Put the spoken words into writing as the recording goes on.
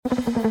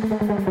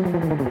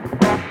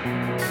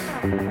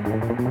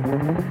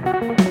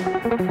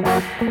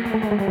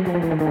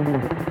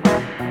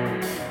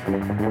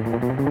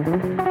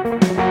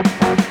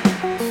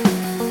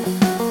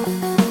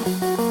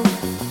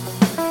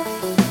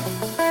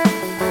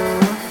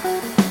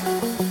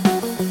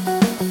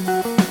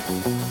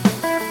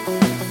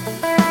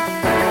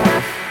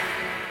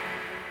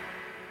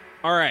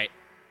All right,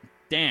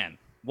 Dan,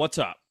 what's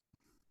up?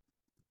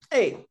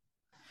 Hey,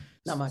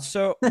 not much.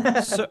 So,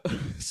 so,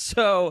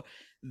 so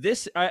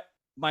this,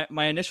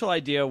 my initial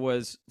idea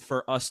was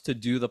for us to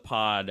do the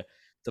pod.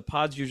 The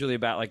pod's usually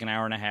about like an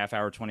hour and a half,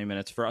 hour 20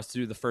 minutes. For us to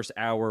do the first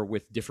hour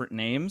with different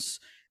names,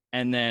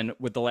 and then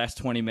with the last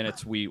 20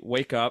 minutes, we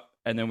wake up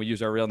and then we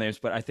use our real names.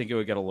 But I think it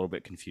would get a little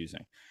bit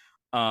confusing.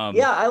 Um,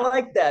 Yeah, I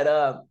like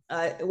that.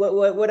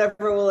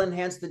 Whatever will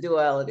enhance the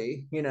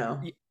duality,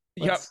 y-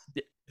 yep, Let's.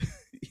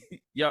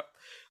 yep.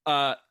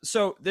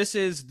 So this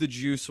is The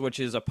Juice, which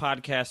is a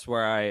podcast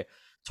where I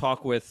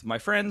talk with my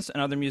friends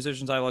and other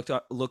musicians I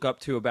look up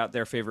to about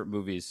their favorite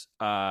movies.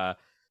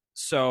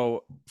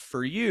 So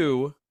for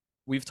you,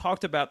 we've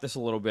talked about this a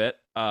little bit.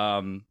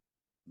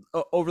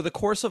 Over the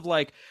course of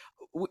like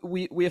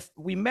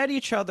we met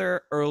each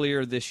other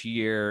earlier this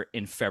year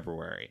in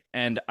February,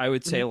 and I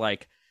would say Mhm.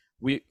 like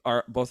we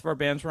are both of our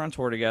bands were on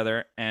tour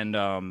together, and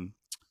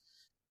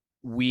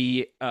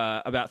we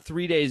about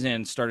 3 days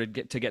in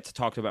started to get to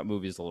talk about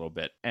movies a little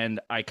bit, and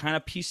I kind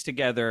of pieced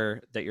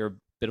together that you're a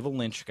bit of a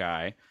Lynch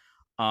guy.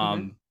 Mhm.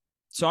 um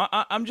so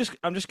I'm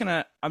just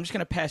gonna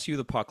pass you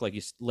the puck, like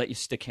you let you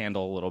stick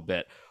handle a little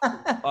bit.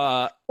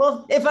 uh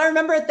Well, if I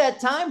remember at that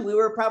time, we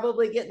were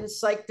probably getting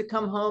psyched to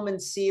come home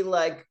and see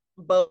like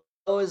Bo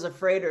is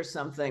Afraid or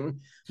something,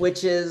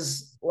 which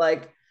is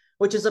like,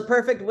 which is a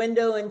perfect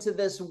window into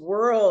this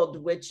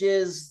world, which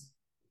is,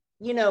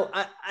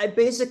 I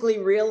basically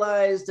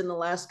realized in the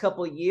last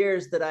couple of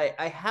years that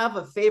I have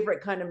a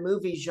favorite kind of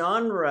movie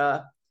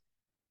genre,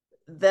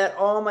 that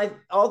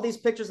all these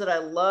pictures that I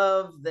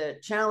love,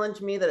 that challenge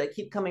me, that I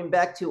keep coming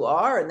back to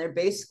are, and they're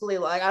basically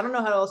like, I don't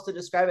know how else to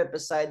describe it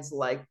besides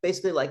like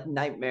basically like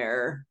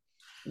nightmare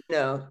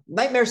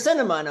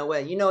cinema in a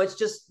way. It's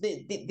just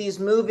these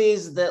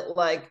movies that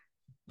like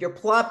you're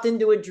plopped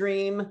into a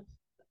dream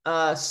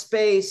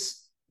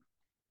space,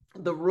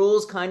 the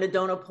rules kind of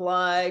don't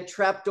apply,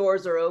 trap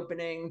doors are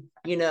opening,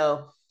 you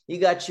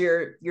got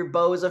your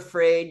Beau is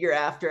Afraid, your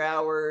After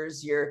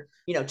Hours, your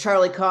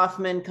Charlie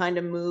Kaufman kind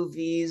of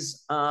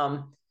movies,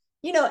 and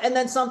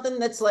then something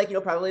that's like,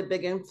 probably a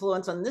big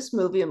influence on this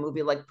movie, a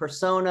movie like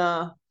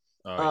Persona,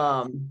 oh yeah.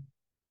 um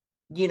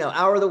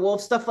Hour of the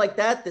Wolf, stuff like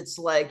that, that's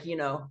like, eight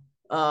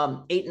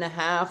and a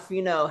half,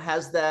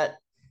 has that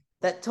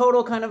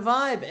total kind of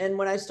vibe. And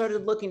when I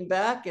started looking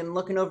back and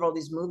looking over all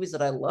these movies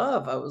that I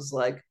love, I was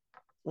like,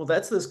 well,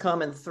 that's this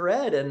common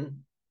thread.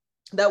 And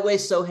that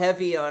weighs so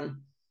heavy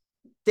on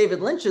David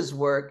Lynch's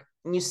work.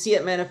 And you see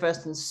it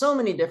manifest in so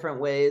many different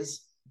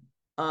ways,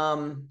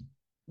 um,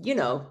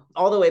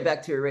 all the way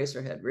back to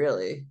Eraserhead,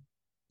 really.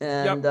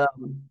 Yep.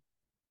 And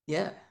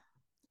yeah.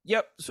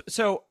 Yep.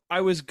 So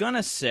I was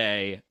gonna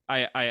say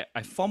I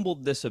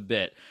fumbled this a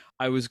bit.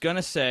 I was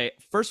gonna say,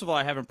 first of all,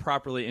 I haven't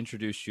properly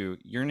introduced you.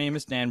 Your name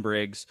is Dan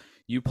Briggs.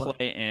 You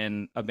play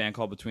in a band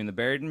called Between the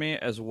Buried and Me,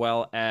 as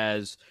well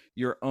as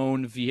your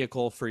own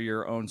vehicle for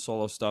your own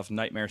solo stuff,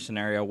 Nightmare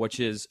Scenario, which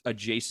is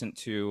adjacent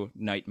to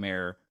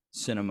Nightmare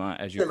Cinema,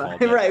 as you Right,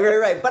 called it.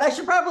 right. But I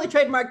should probably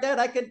trademark that.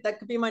 That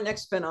could be my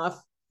next spinoff.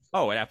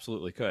 Oh, it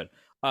absolutely could.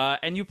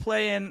 And you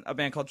play in a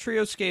band called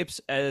Trioscapes,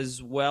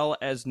 as well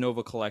as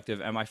Nova Collective.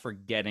 Am I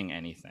forgetting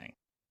anything?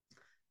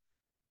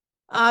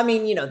 I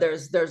mean,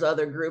 there's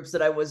other groups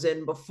that I was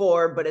in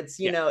before, but it's,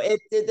 Yeah.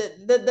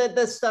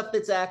 the stuff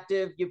that's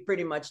active, you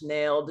pretty much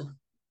nailed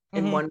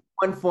in Mm-hmm.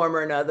 one form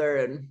or another.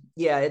 And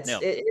yeah,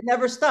 Nailed it. it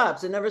never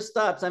stops. It never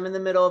stops. I'm in the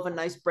middle of a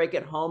nice break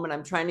at home, and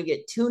I'm trying to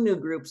get two new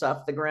groups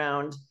off the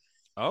ground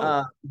Oh,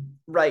 uh,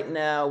 right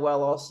now,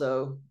 while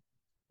also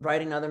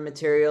writing other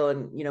material.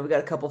 And we got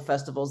a couple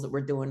festivals that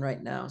we're doing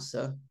right now.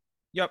 So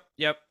yep,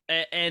 yep.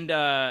 And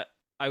I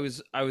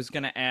was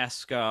gonna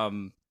ask.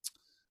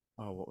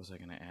 Oh, what was I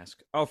gonna ask?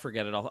 Oh,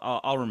 forget it.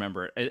 I'll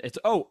remember it. It's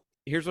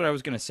here's what I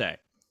was gonna say.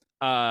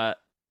 Uh,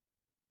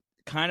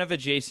 kind of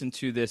adjacent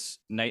to this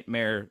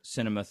Nightmare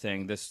Cinema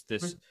thing. This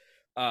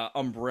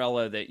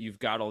umbrella that you've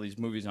got all these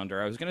movies under.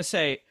 I was gonna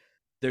say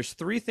there's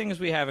three things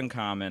we have in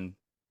common.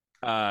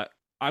 Uh,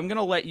 I'm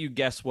gonna let you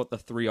guess what the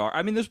three are.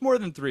 I mean, there's more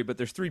than three, but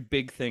there's three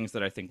big things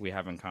that I think we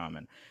have in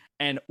common,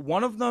 and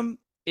one of them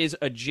is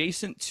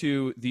adjacent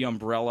to the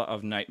umbrella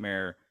of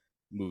Nightmare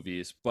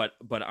movies. But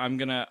I'm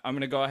gonna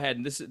go ahead,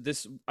 and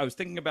this I was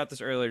thinking about this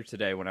earlier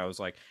today when I was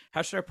like,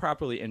 how should I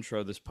properly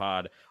intro this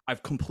pod?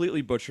 I've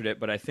completely butchered it,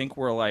 but I think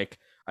we're like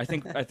I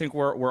think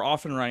we're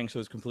off and running, so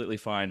it's completely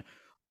fine.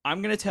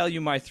 I'm gonna tell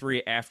you my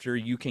three after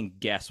you can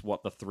guess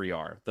what the three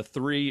are. The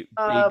three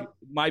uh, big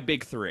my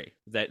big three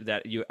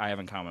that you I have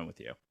in common with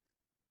you.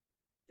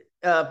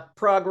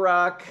 prog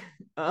rock,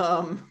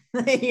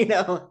 you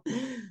know,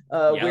 Yeah,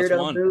 that's weirdo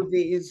one.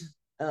 movies,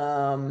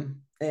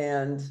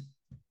 and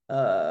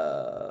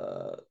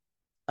uh,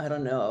 I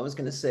don't know. I was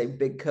gonna say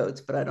big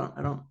coats, but I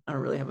don't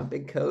really have a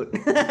big coat.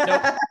 Nope.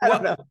 I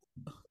don't Well, know.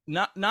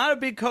 not a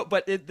big coat,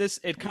 but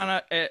it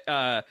kind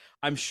of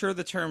I'm sure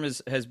the term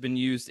has been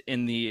used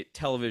in the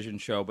television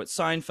show, but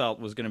Seinfeld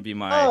was going to be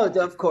Oh,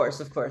 of course,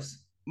 of course.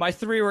 my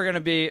three were going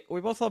to be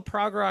we both love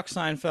prog rock,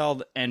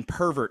 Seinfeld, and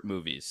pervert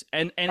movies,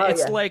 and Oh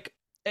it's yeah, like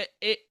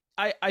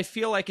I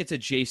feel like it's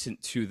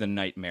adjacent to the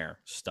nightmare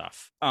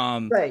stuff.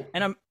 right.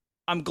 And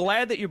I'm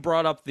glad that you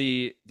brought up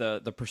the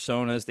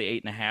personas, the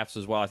 8.5s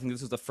as well. I think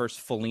this is the first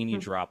Fellini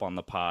Mhm. drop on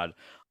the pod.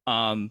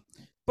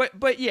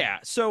 But yeah,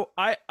 so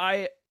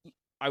I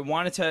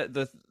wanted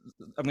to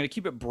I'm going to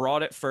keep it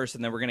broad at first,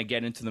 and then we're going to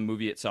get into the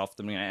movie itself.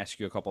 Then I'm going to ask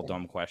you a couple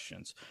dumb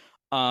questions.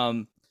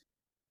 Um,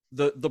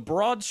 the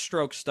broad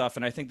stroke stuff,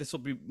 and I think this will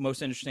be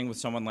most interesting with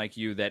someone like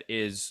you that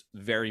is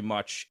very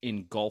much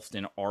engulfed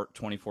in art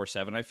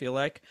 24/7. I feel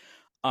like,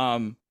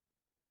 um,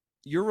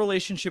 your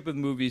relationship with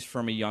movies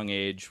from a young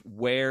age.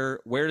 Where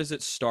does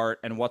it start,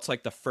 and what's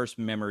like the first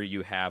memory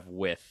you have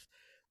with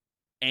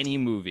any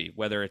movie,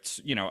 whether it's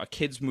a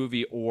kids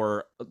movie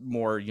or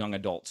more young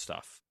adult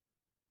stuff?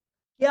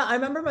 Yeah, I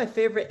remember my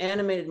favorite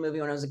animated movie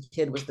when I was a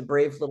kid was The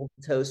Brave Little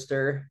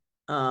Toaster,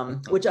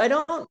 which I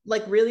don't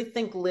like really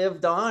think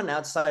lived on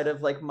outside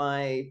of like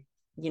my,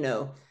 you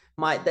know,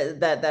 my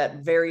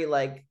that very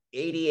like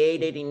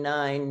 88,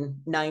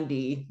 89,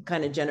 90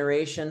 kind of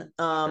generation.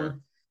 Sure,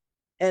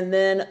 And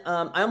then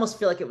I almost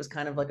feel like it was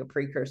kind of like a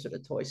precursor to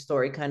Toy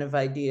Story kind of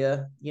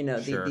idea,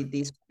 sure.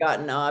 these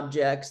forgotten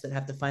objects that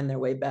have to find their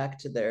way back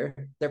to their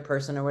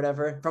person or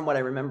whatever, from what I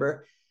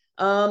remember.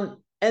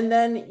 And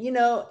then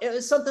it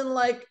was something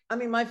like, I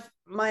mean,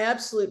 my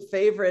absolute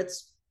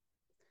favorites,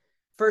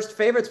 first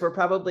favorites were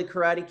probably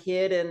Karate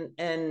Kid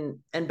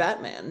and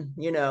Batman.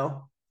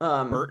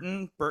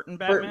 Burton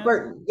Batman.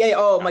 Burton, yeah.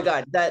 Oh my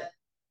Gotcha. God, that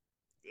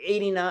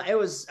 89, it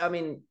was, I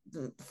mean,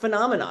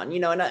 phenomenon,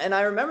 and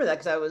I remember that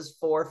because I was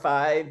 4 or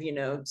 5,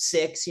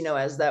 6,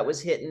 as that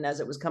was hitting, as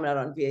it was coming out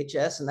on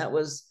VHS, and that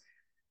was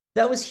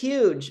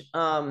huge.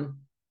 My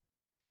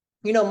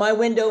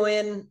window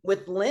in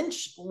with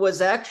Lynch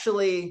was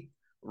actually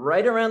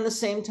right around the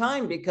same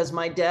time because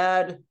my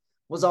dad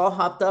was all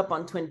hopped up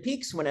on Twin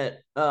Peaks when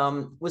it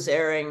was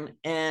airing,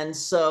 and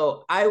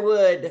so I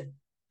would,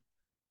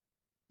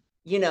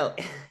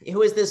 it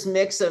was this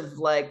mix of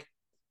like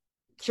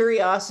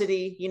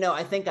curiosity.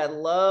 I think I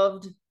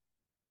loved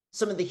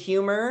some of the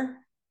humor,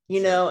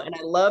 Sure. and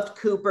I loved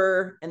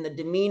Cooper and the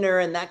demeanor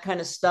and that kind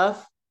of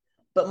stuff.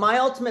 But my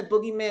ultimate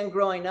boogeyman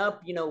growing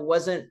up,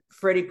 wasn't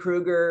Freddy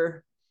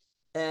Krueger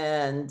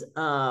and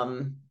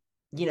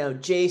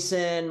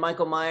Jason,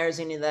 Michael Myers,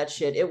 any of that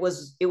shit. It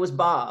was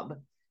Bob.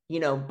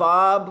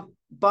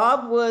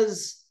 Bob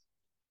was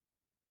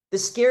the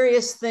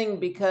scariest thing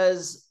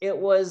because it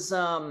was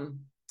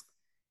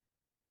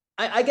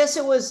I guess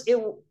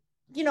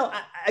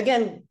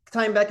again,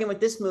 tying back in with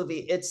this movie,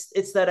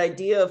 it's that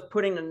idea of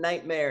putting a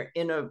nightmare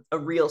in a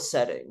real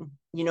setting.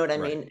 You know what I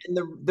Right. mean? And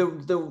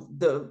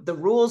the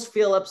rules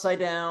feel upside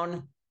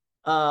down.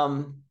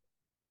 Um,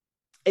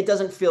 it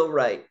doesn't feel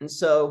right, and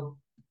so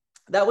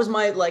that was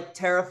my like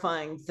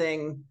terrifying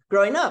thing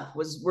growing up.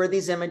 Were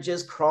these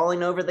images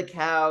crawling over the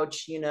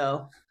couch?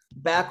 Sure.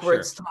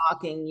 Backwards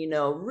talking.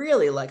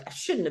 Really like I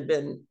shouldn't have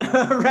been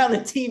around a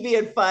TV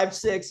at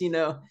 5'6".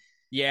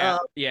 Yeah. Um,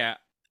 Yeah.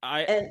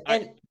 I. I.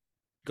 and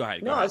Go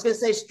ahead. Go No, I ahead. was gonna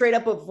say straight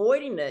up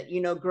avoiding it,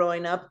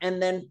 growing up.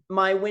 And then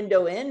my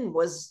window in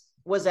was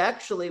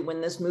actually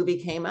when this movie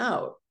came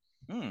out,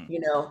 Hmm.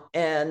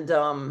 and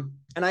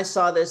I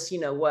saw this,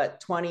 what,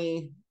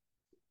 20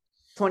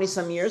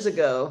 some years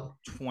ago.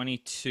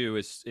 22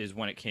 is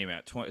when it came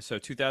out. So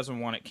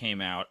 2001 it came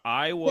out.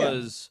 I Yeah.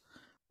 was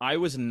I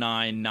was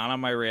 9, not on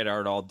my radar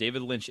at all.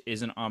 David Lynch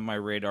isn't on my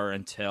radar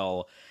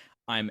until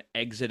I'm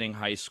exiting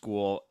high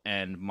school,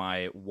 and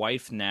my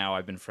wife now,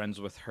 I've been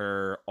friends with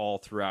her all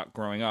throughout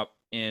growing up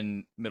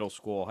in middle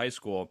school, high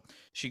school.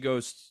 She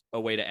goes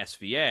away to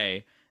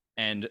SVA,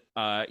 and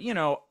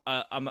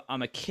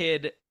I'm a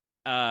kid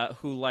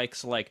who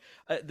likes like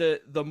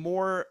the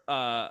more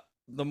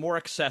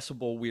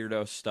accessible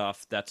weirdo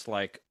stuff that's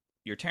like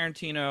your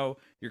Tarantino,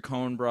 your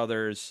Coen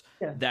brothers,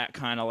 Yeah. that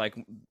kind of like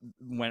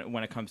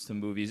when it comes to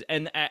movies,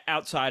 and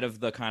outside of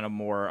the kind of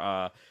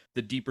more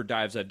the deeper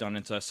dives I've done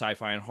into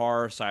sci-fi and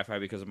horror, sci-fi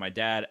because of my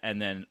dad,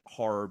 and then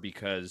horror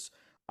because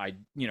I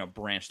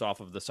branched off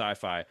of the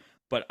sci-fi.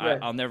 But Right.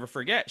 I'll never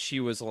forget. She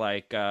was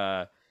like,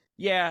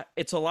 "Yeah,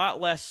 it's a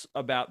lot less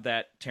about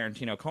that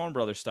Tarantino Coen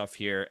Brothers stuff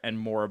here, and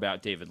more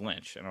about David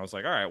Lynch." And I was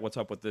like, "All right, what's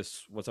up with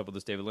this? What's up with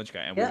this David Lynch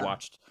guy?" And we Yeah.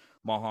 watched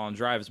Mulholland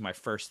Drive as my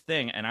first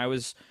thing, and I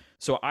was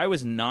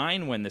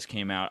 9 when this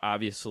came out.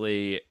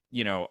 Obviously,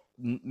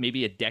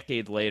 maybe a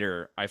decade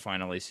later, I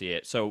finally see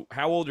it. So,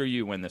 how old are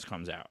you when this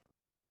comes out?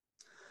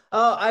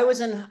 Oh, I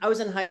was in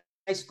high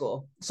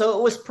school, so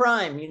it was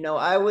prime.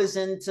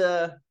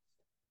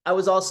 I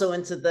was also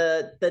into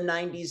the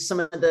 90s, some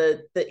of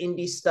the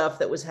indie stuff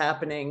that was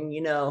happening.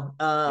 Yep.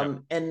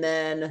 And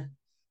then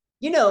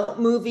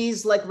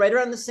movies like right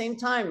around the same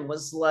time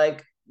was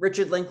like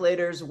Richard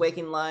Linklater's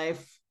Waking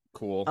Life.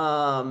 Cool.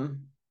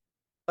 Um,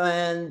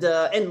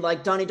 and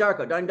like Donnie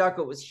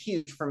Darko was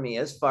huge for me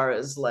as far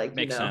as like,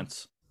 Makes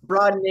sense.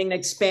 broadening,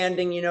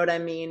 expanding, you know what I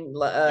mean?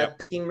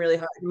 Yep. Being really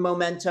hard.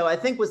 Memento, I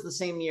think, was the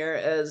same year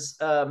as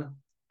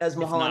If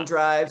Mulholland not,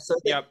 Drive. So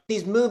yep.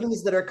 these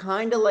movies that are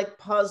kind of like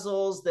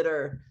puzzles that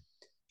are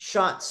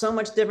shot so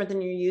much different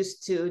than you're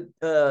used to,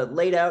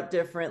 laid out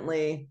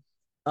differently.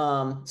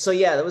 So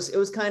yeah, it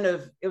was kind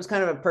of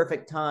a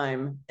perfect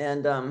time.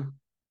 And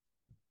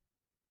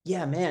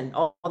yeah, man,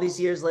 all these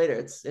years later,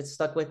 it's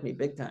stuck with me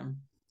big time.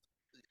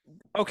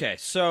 Okay,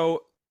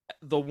 so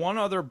the one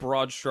other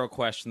broad stroke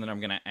question that I'm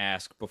going to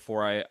ask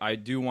before I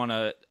do want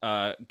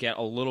to get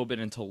a little bit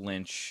into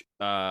Lynch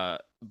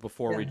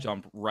before we Yeah.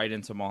 jump right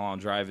into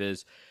Mulholland Drive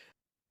is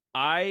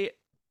I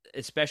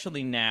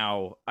especially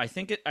now I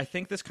think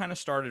this kind of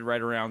started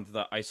right around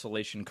the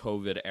isolation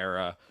COVID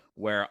era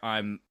where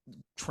I'm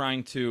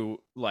trying to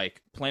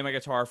like play my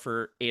guitar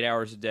for 8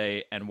 hours a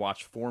day and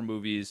watch 4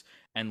 movies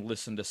and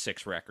listen to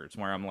 6 records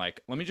where I'm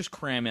like let me just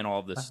cram in all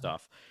of this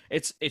stuff.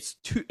 It's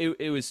too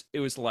it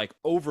was like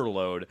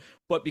overload,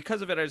 but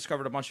because of it I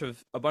discovered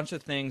a bunch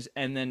of things,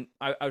 and then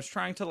I was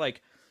trying to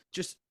like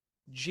just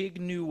jig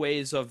new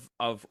ways of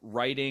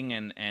writing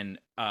and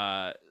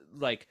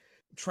like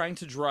trying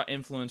to draw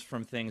influence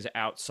from things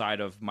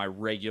outside of my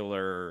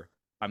regular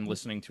I'm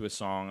listening to a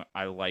song,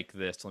 I like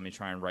this, let me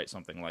try and write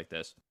something like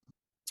this.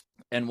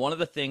 And one of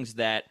the things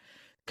that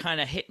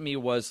kind of hit me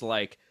was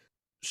like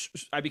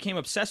I became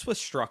obsessed with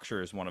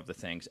structure is one of the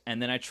things.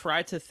 And then I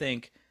tried to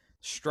think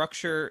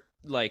structure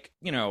like,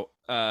 we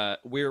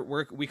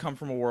come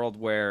from a world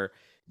where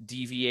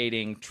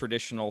deviating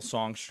traditional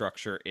song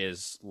structure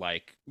is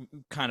like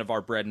kind of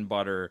our bread and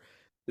butter,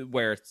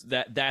 where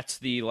that's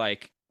the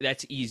like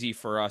that's easy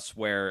for us,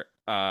 where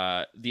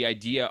the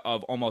idea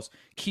of almost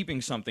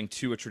keeping something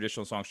to a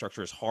traditional song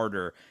structure is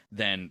harder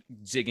than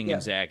zigging and Yeah.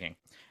 zagging.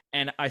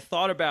 And I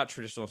thought about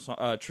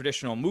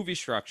traditional movie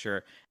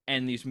structure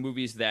and these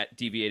movies that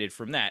deviated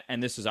from that.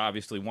 And this is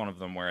obviously one of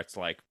them where it's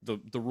like the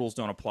rules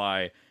don't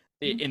apply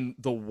in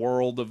the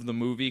world of the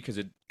movie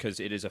because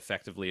it is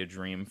effectively a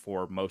dream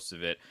for most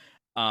of it.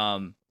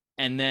 Um,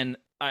 and then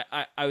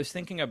I was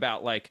thinking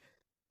about like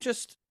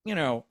just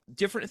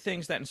different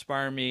things that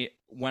inspire me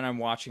when I'm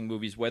watching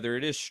movies, whether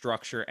it is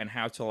structure and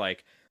how to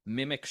like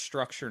mimic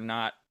structure,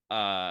 not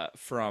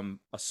from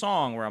a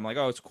song where I'm like,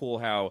 oh, it's cool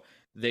how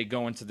they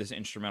go into this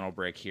instrumental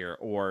break here,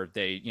 or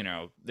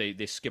they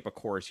skip a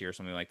chorus here or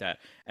something like that,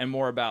 and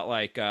more about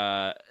like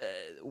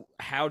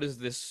how does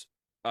this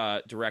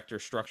director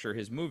structure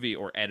his movie,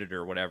 or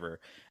editor, whatever,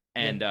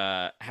 Yeah.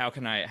 and how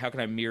can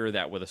I mirror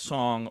that with a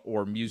song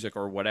or music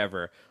or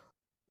whatever.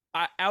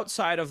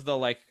 Outside of the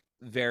like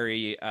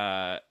very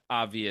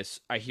obvious,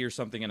 I hear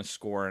something in a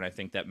score and I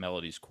think that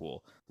melody's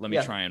cool, let me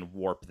Yeah. try and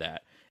warp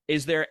that.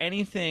 Is there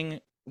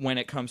anything when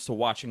it comes to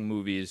watching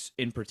movies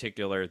in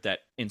particular that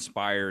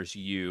inspires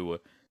you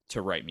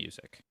to write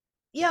music?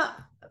 Yeah,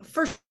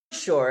 for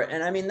sure.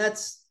 And I mean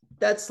that's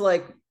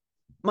like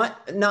my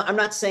no, I'm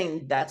not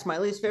saying that's my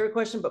least favorite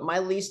question, but my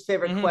least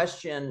favorite Hmm.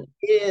 question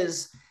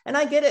is, and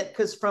I get it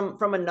because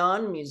from a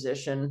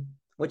non-musician,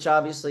 which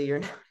obviously you're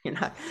not, you're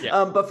not,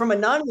 Yeah, but from a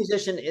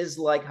non-musician is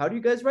like, how do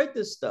you guys write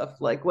this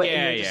stuff? Like what? And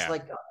yeah, you're just yeah.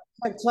 like,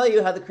 I can tell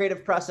you how the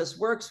creative process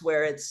works,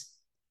 where it's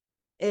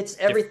Diff-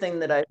 everything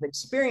that I've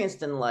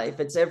experienced in life.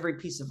 It's every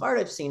piece of art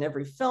I've seen,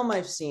 every film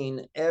I've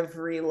seen,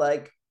 every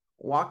like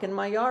walk in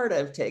my yard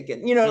I've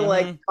taken,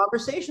 like hmm.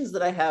 conversations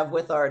that I have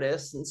with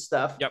artists and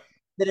stuff Yep.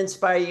 that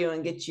inspire you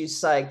and get you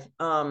psyched.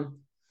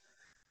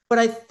 But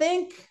I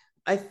think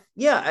I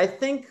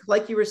think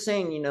like you were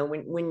saying,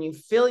 when you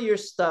fill your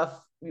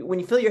stuff, when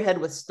you fill your head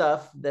with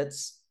stuff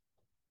that's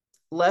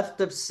left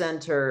of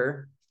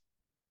center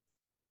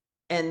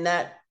and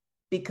that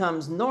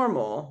becomes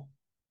normal,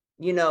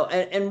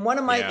 and one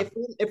of my Yeah.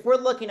 if we're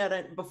looking at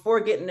it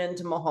before getting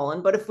into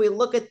Mulholland, but if we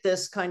look at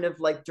this kind of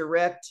like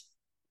direct,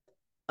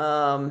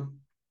 um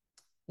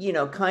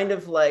kind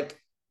of like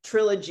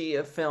trilogy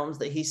of films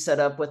that he set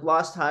up with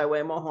Lost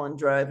Highway, Mulholland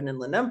Drive, and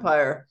Inland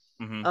Empire,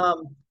 Hmm.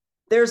 um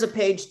there's a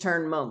page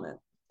turn moment.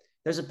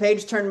 There's a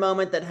page turn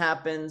moment that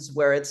happens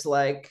where it's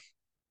like,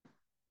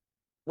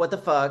 what the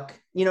fuck,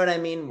 you know what I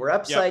mean? We're Yep.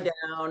 upside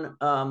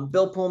down.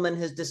 Bill Pullman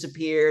has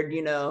disappeared,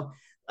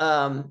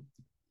 um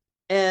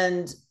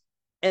and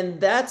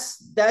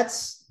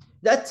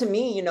that to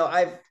me,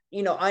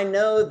 I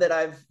know that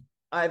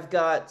I've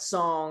got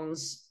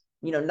songs,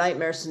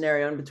 Nightmare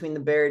Scenario and Between the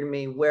Buried and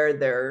Me, where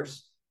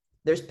there's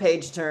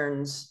page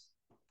turns,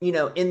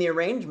 in the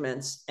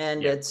arrangements,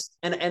 and Yep. it's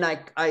and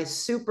I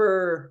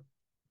super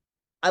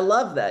I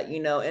love that,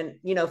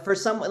 and for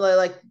someone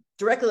like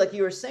directly like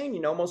you were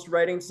saying, almost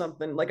writing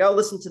something like, I'll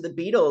listen to the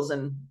Beatles,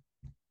 and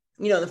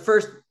the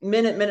first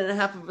minute and a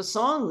half of a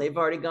song, they've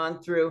already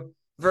gone through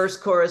verse,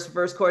 chorus,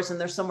 and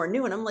they're somewhere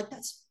new. And I'm like,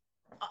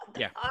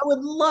 Yeah. I would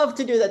love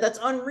to do that. That's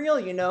unreal,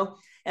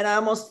 And I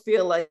almost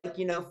feel like,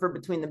 for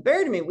Between the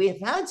Buried and Me, we have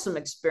had some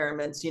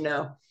experiments,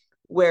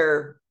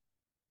 where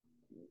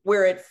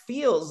it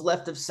feels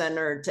left of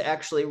center to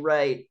actually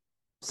write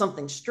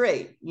something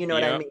straight. You know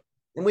what I Yep. mean?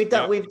 And we've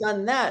done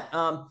Yep. that.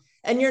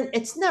 And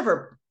it's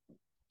never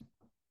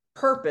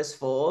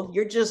purposeful.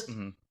 You're just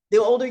Hmm. the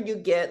older you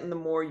get and the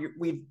more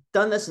we've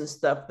done this and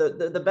stuff,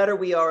 the better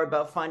we are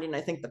about finding,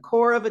 I think, the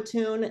core of a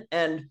tune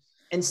and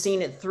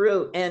seeing it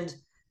through. And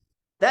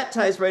that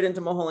ties right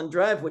into Mulholland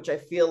Drive, which I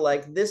feel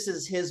like this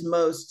is his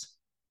most.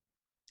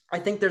 I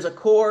think there's a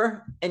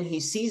core, and he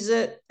sees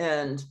it,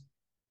 and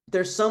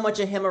there's so much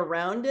of him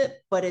around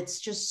it, but it's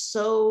just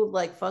so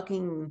like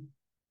fucking.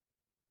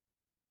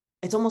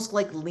 It's almost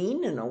like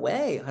lean in a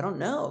way. I don't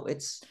know.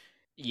 It's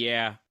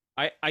Yeah,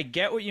 I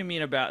get what you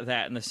mean about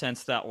that in the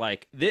sense that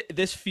like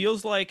this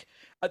feels like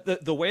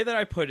the way that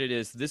I put it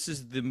is this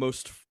is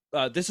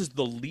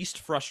the least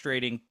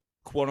frustrating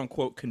quote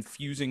unquote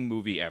confusing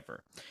movie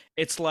ever.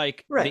 It's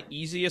like right. the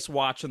easiest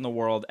watch in the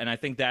world, and I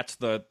think that's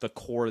the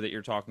core that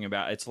you're talking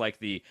about. It's like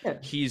the Yeah.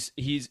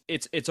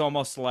 it's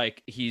almost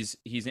like he's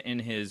in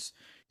his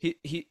he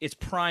it's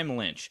prime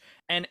Lynch,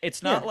 and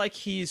it's not Yeah. like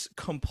he's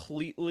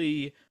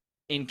completely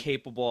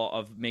incapable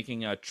of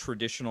making a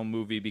traditional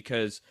movie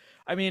because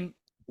I mean,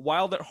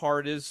 Wild at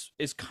Heart is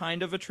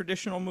kind of a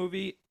traditional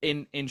movie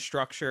in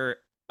structure.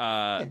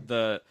 Yeah.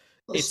 The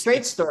Well, straight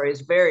it's story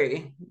is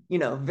very,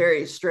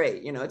 very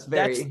straight. It's that's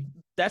very.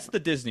 that's the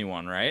Disney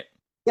one, right?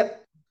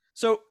 Yep.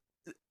 So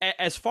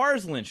as far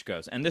as Lynch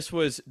goes, and this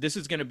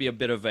is going to be a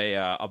bit of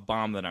a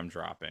bomb that I'm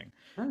dropping.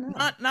 I don't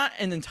know. Not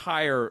an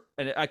entire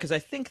because I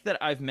think that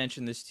I've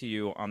mentioned this to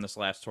you on this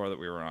last tour that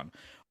we were on.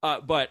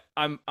 But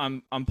I'm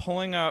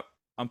pulling up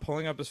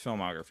his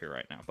filmography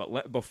right now.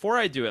 But before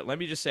I do it, let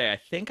me just say I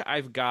think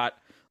I've got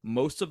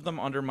most of them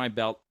under my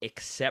belt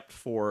except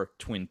for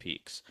Twin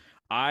Peaks.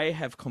 I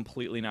have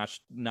completely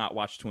not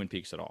watched Twin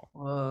Peaks at all.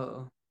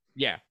 Whoa.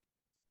 Yeah,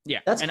 yeah,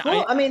 That's and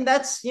cool. I mean,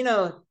 that's,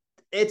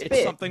 it's it's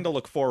big. something to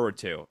look forward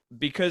to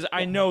because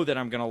I Yeah. know that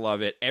I'm gonna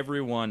love it.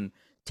 Everyone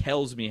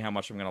tells me how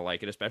much I'm gonna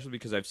like it, especially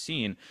because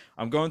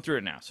I'm going through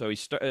it now. So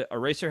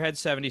Eraserhead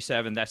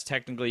 77. That's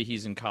technically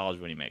he's in college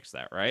when he makes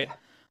that, right?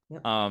 Yeah.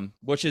 Yep.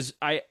 Which is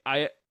I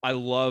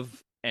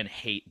love and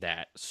hate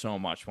that so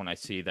much when I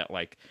see that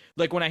like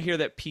when I hear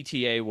that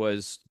PTA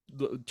was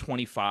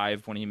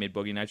 25 when he made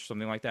Boogie Nights or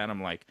something like that.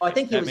 I'm like Oh, I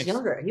think he that was makes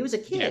younger. He was a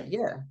yeah kid.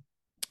 Yeah.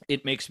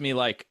 it makes me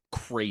like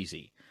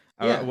crazy.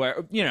 Yeah.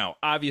 Where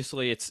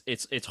obviously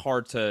it's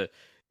hard to.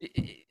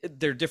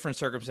 There are different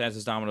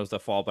circumstances, dominoes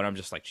that fall, but I'm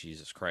just like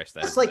Jesus Christ.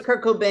 That It's is like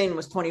Kurt Cobain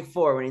was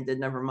 24 when he did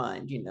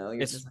Nevermind. You're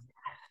it's just like,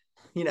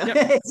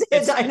 yep.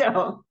 It's I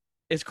know.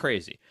 it's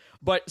crazy.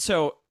 But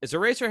so it's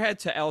Eraserhead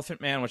to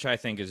Elephant Man, which I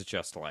think is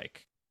just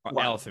like Wild.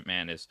 Elephant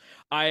Man is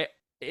I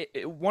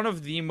one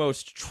of the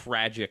most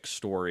tragic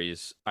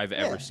stories I've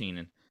ever Yeah.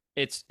 seen.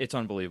 It's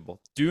unbelievable.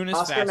 Dune is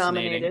Oscar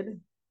fascinating. nominated.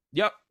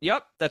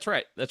 Yep, that's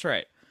right. That's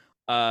right.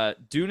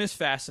 Dune is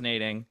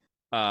fascinating.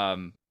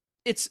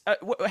 It's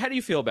how do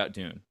you feel about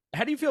Dune?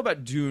 How do you feel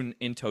about Dune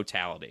in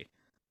totality?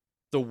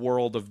 The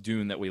world of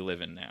Dune that we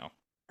live in now.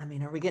 I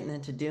mean, are we getting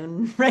into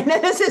Dune right now?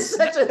 This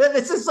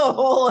is a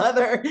whole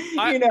other,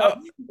 I, you know.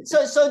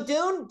 I So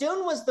Dune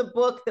was the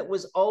book that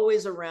was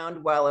always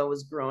around while I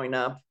was growing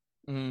up.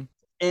 mm,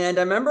 And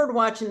I remembered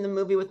watching the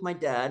movie with my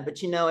dad,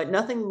 but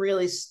nothing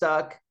really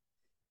stuck.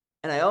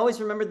 And I always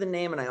remembered the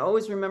name, and I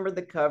always remembered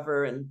the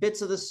cover and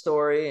bits of the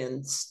story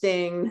and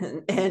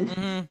Sting and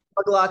mm,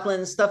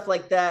 McLaughlin, stuff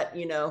like that.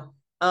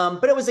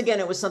 But it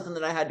was something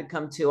that I had to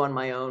come to on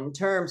my own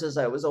terms as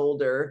I was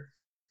older.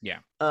 yeah,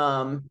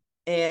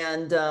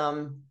 And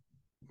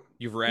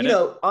you've read it.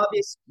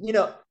 obviously,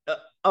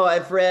 oh,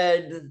 I've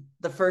read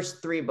the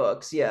first three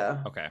books.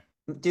 Yeah. Okay,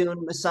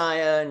 Dune,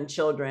 Messiah, and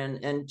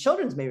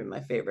Children's maybe my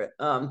favorite.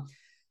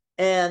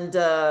 And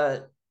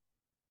I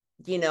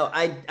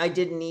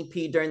did an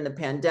EP during the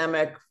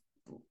pandemic,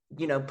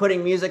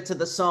 putting music to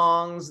the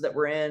songs that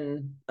were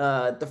in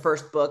the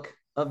first book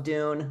of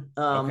Dune.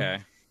 okay,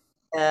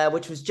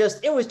 Which was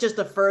just it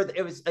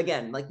was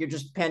again like you're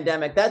just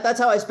pandemic. That's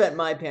how I spent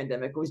my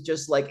pandemic. It was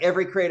just like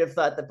every creative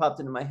thought that popped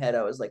into my head,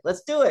 I was like,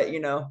 let's do it.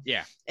 yeah,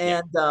 yeah.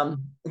 And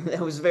it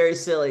was very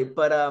silly.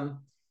 But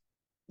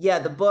yeah,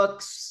 the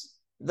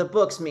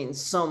books mean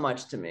so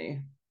much to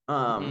me.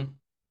 Hmm.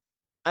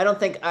 I don't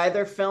think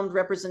either filmed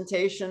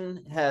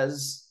representation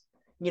has,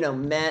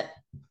 met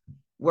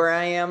where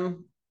I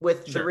am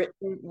with the Sure.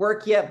 written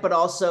work yet, but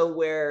also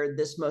where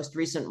this most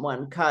recent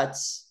one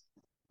cuts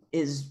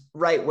is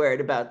right where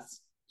it about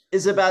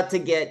is about to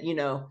get,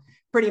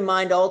 pretty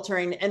mind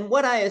altering. And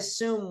what I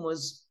assume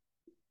was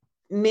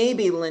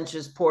maybe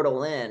Lynch's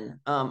portal in.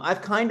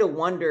 I've kind of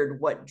wondered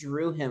what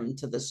drew him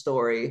to the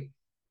story.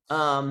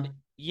 But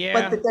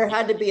Yeah, that there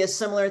had to be a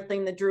similar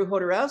thing that drew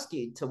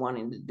Hodorowski to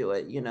wanting to do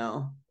it.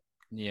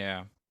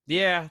 yeah,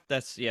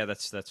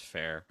 that's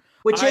fair.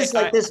 Which I is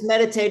like I this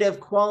meditative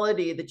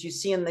quality that you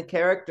see in the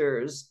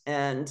characters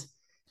and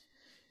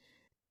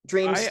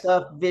dream I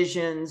stuff,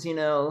 visions.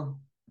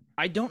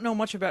 I don't know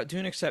much about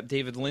Dune except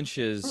David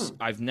Lynch's.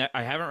 Hmm.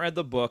 I haven't read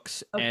the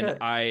books, and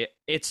Okay.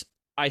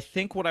 I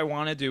think what I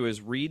want to do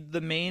is read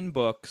the main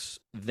books,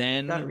 Gotta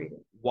then read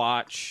it.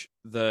 watch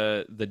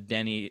the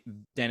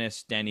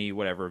Dennis Denny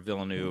whatever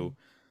Villeneuve,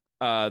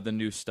 Hmm. the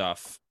new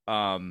stuff.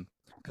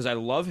 Because I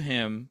love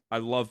him. I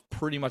love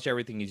pretty much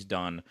everything he's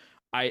done.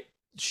 I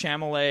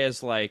Chalamet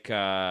is like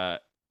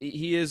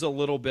he is a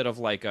little bit of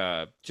like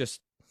a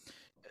just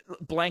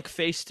blank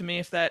face to me,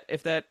 if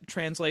that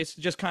translates.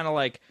 Just kind of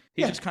like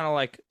he's Yeah. just kind of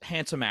like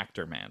handsome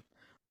actor, man.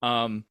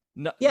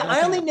 No, Yeah,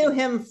 I only nothing knew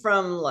him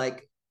from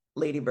like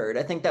Lady Bird.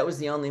 I think that was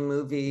the only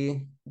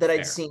movie that I'd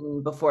fair.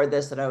 seen before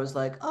this that I was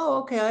like, "Oh,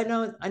 okay, I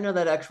know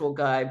that actual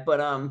guy." But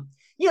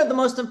you know, the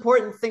most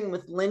important thing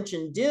with Lynch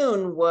and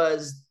Dune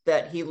was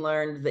that he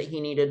learned that he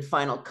needed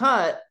Final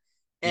Cut,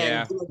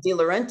 and Yeah, De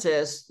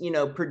Laurentiis, you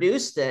know,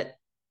 produced it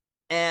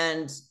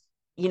and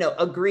you know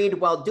agreed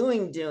while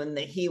doing Dune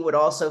that he would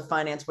also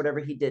finance whatever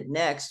he did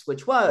next,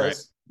 which right.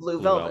 was Blue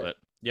Blue Velvet, Velvet.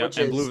 Yep, which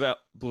and is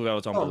Blue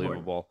Velvet's so important.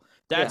 unbelievable. Yeah.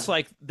 That's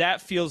like that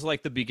feels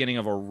like the beginning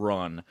of a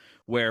run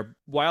where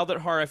Wild at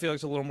Heart I feel like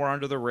it's a little more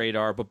under the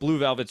radar, but Blue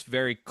Velvet's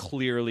very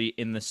clearly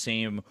in the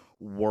same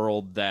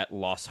world that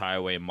Lost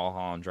Highway,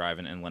 Mulholland Drive,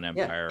 and Inland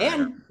Yeah, Empire are in.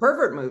 and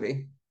pervert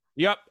movie.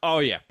 Yep. Oh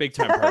yeah, big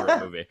time pervert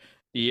movie.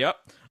 Yep.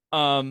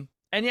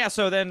 And yeah,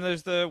 so then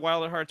there's the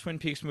Wild at Heart Twin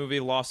Peaks movie,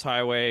 Lost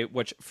Highway,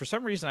 which for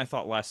some reason I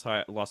thought Lost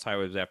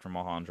Highway was after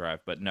Mulholland Drive,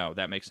 but no,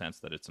 that makes sense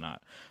that it's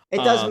not. It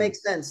does Um, make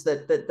sense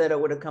that it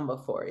would have come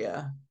before.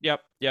 Yeah.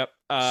 yep, yep.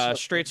 So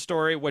Straight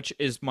Story, which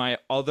is my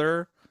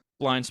other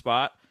blind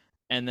spot,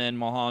 and then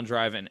Mulholland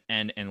Drive and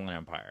Inland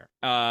Empire.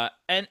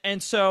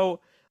 And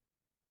so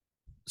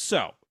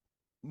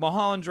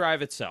Mulholland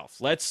Drive itself.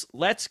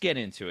 Let's get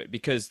into it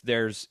because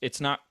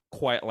it's not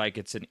quite like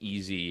it's an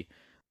easy,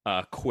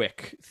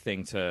 quick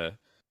thing to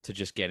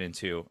just get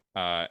into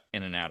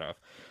in and out of.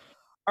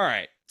 All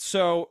right,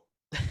 so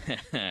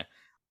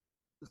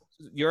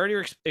you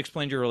already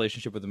explained your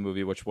relationship with the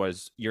movie, which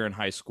was you're in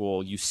high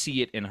school, you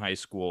see it in high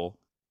school,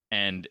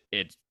 and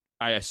it.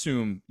 I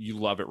assume you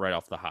love it right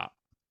off the hop.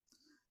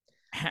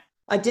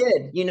 I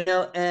did, you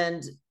know,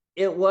 and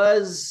it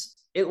was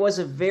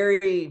a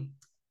very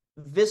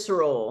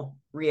visceral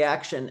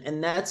reaction,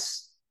 and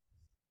that's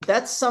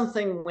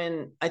something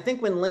when I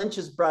think when Lynch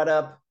is brought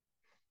up,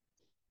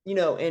 you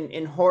know,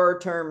 in horror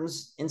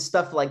terms and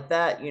stuff like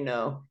that, you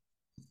know,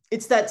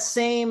 it's that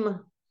same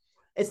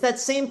it's that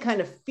same kind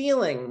of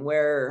feeling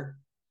where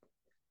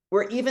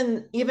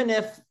even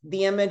if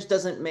the image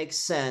doesn't make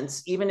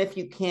sense, even if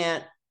you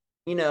can't,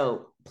 you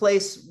know,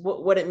 place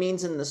what it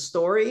means in the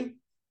story,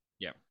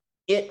 Yeah,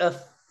 it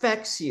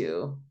affects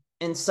you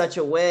in such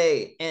a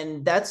way.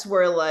 And that's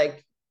where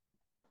like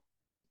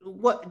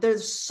what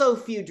there's so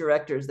few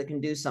directors that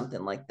can do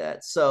something like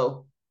that.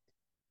 So,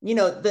 you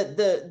know,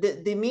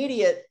 the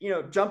immediate, you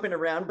know, jumping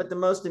around, but the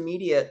most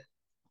immediate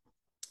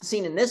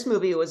scene in this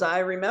movie was I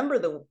remember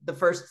the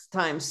first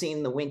time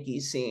seeing the Winky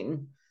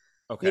scene,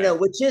 you okay, know,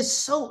 which is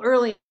so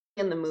early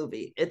in the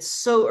movie. It's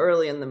so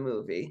early in the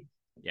movie.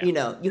 yeah, You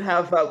know, you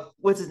have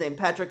what's his name?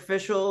 Patrick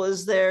Fischel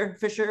is there.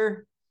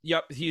 Fisher.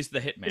 yep. He's the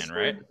hitman,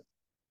 right? Fisher.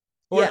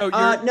 Or Yeah. no,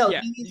 you're No,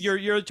 yeah, he's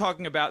you're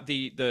talking about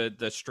the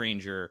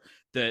stranger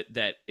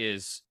that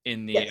is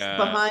in the yes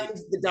behind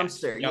the yes,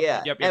 dumpster. yep,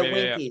 Yeah, yep, yep, at yep,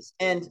 yep. Winky's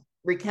and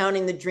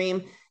recounting the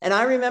dream. And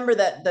I remember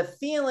that the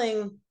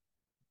feeling,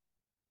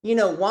 you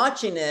know,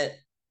 watching it,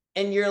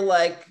 and you're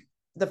like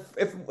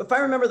if I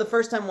remember the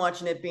first time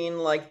watching it being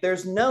like,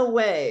 there's no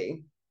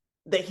way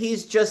that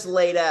he's just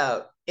laid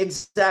out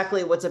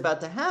exactly what's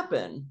about to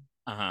happen.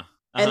 Uh-huh.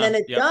 And Uh-huh. then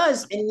it Yep.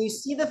 does, and you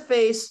see the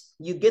face,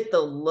 you get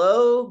the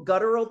low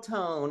guttural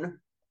tone,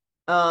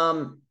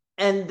 and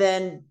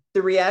then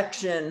the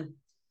reaction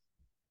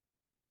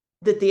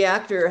that the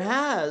actor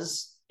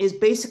has is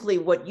basically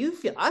what you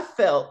feel. I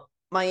felt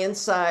my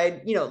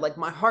inside, you know, like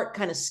my heart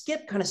kind of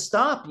skipped, kind of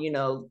stopped, you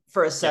know,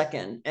 for a Yep.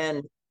 second.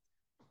 And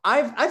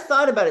I've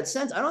thought about it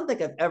since. I don't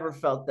think I've ever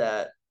felt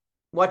that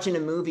watching a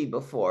movie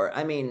before.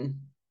 I mean,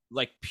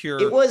 Like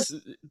it was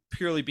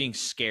purely being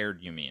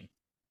scared, you mean?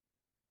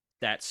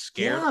 That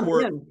scared yeah,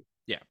 or man,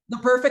 yeah. the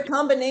perfect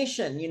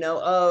combination, you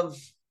know, of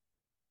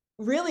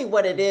really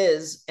what it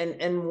is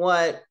and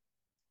what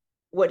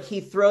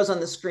he throws on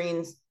the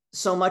screen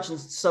so much and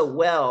so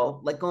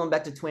well, like going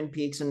back to Twin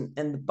Peaks and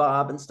the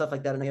Bob and stuff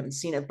like that. And I haven't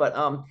seen it, but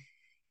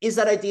is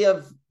that idea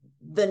of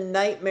the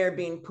nightmare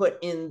being put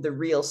in the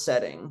real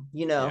setting,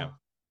 you Yeah. know,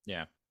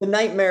 Yeah. the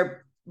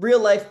nightmare, real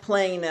life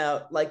playing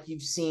out like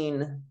you've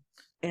seen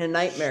in a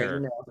nightmare, you Sure.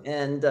 know,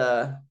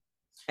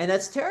 and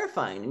that's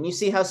terrifying. And you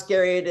see how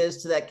scary it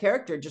is to that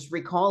character just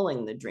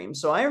recalling the dream.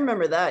 So I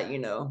remember that, you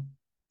know.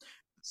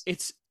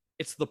 It's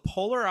it's the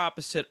polar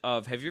opposite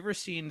of have you ever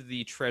seen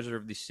the Treasure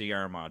of the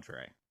Sierra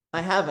Madre? I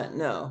haven't,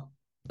 no.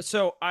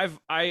 So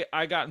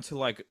I got into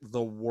like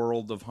the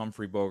world of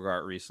Humphrey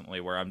Bogart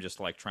recently where I'm just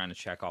like trying to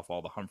check off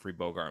all the Humphrey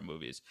Bogart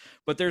movies.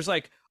 But there's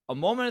like a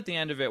moment at the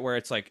end of it where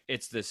it's like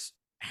it's this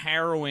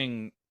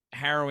harrowing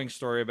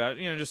story about,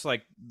 you know, just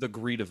like the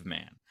greed of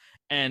man.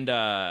 And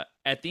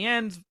at the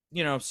end,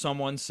 you know,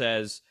 someone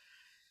says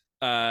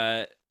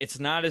it's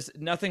not as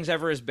nothing's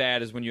ever as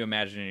bad as when you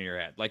imagine it in your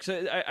head. Like,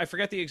 so I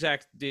forget the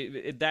exact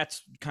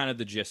that's kind of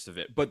the gist of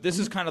it, but this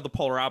is Mhm. kind of the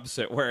polar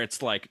opposite where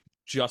it's like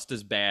just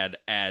as bad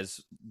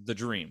as the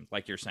dream,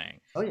 like you're saying,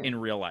 Oh yeah. in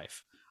real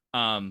life,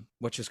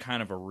 which is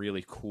kind of a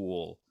really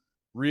cool,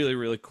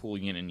 really cool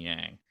yin and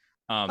yang.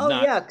 Oh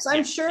Not yeah, because I'm yeah,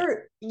 yeah,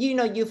 sure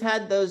you've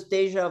had those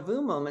deja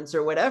vu moments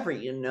or whatever,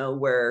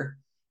 where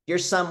you're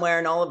somewhere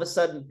and all of a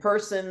sudden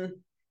person,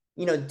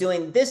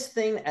 doing this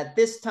thing at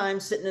this time,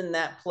 sitting in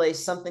that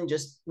place, something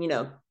just,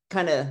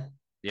 kind of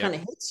yep. kind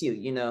of hits you,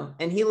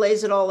 and he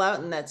lays it all out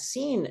in that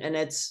scene, and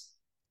it's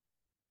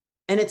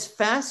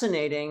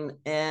fascinating.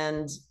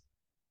 And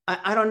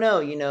I don't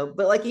know,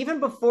 but like even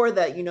before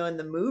that, in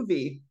the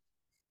movie,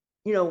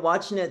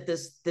 watching it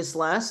this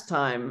last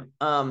time,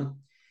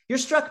 you're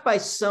struck by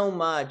so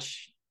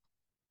much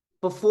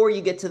before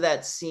you get to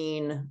that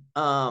scene.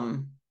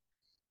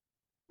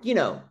 You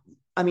know,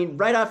 I mean,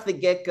 right off the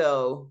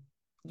get-go,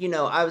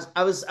 I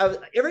was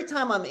every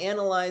time I'm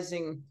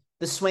analyzing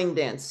the swing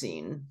dance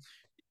scene,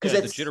 because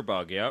Yeah, the it's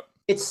jitterbug. Yep.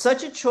 it's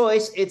such a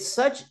choice, it's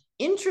such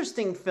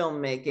interesting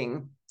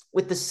filmmaking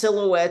with the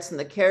silhouettes and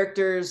the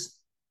characters,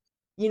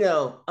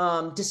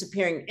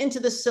 disappearing into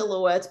the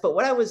silhouettes. But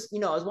what I was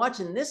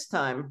watching this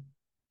time,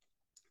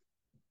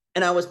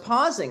 and I was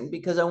pausing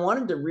because I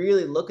wanted to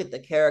really look at the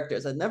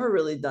characters. I'd never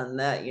really done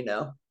that. And you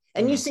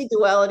Mm-hmm. see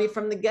duality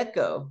from the get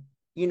go.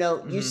 You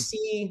Mm-hmm.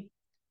 see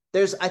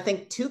there's, I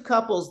think, two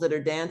couples that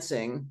are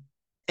dancing,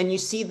 and you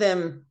see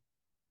them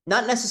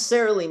not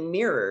necessarily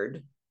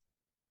mirrored,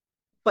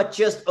 but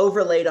just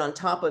overlaid on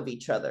top of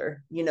each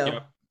other.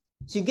 Yep.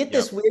 So you get Yep.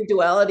 this weird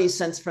duality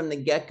sense from the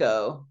get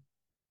go.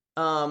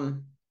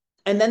 Um,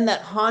 and then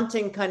that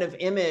haunting kind of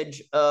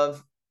image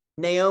of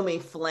Naomi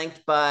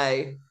flanked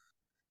by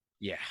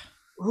Yeah.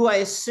 who I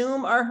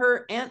assume are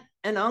her aunt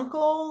and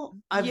uncle.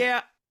 I've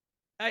Yeah.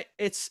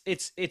 It's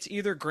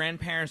either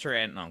grandparents or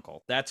aunt and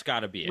uncle. That's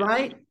got to be it.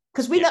 Right,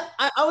 because Yeah.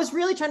 I was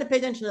really trying to pay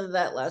attention to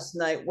that last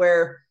night,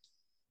 where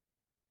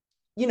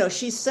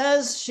she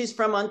says she's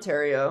from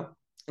Ontario,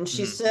 and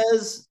she Mm-hmm.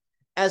 says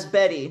as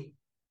Betty,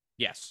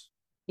 Yes.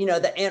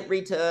 that Aunt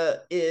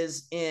Rita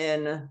is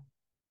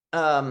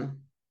um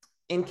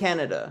in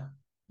Canada.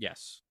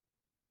 Yes.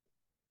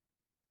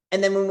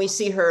 And then when we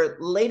see her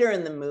later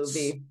in the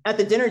movie at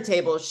the dinner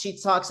table, she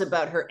talks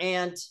about her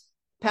aunt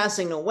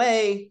passing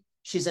away.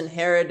 She's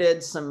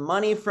inherited some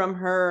money from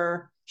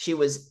her. She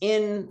was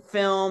in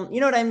film. You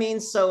know what I mean?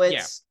 So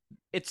Yeah.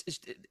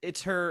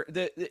 It's her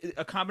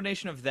a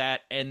combination of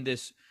that and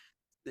this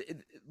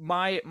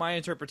my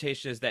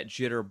interpretation is that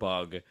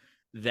jitterbug,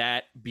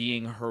 that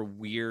being her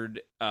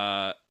weird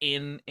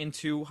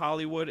into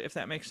Hollywood, if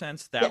that makes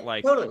sense, yeah, that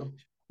like totally.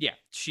 yeah,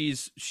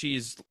 she's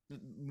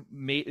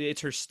made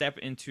it's her step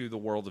into the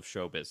world of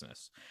show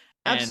business.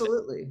 And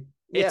Absolutely.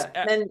 it's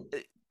Yeah. And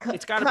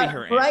it's got to be cut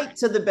her aunt. right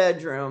to the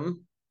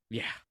bedroom.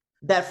 Yeah.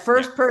 That Yeah.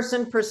 first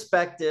person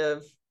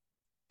perspective,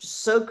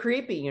 so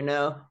creepy. And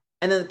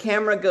then the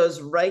camera goes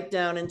right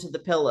down into the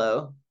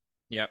pillow.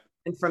 Yep.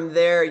 And from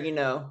there,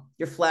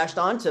 you're flashed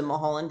onto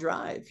Mulholland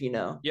Drive.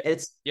 Yep.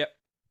 It's Yep.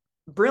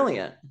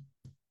 brilliant.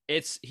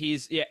 It's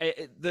he's yeah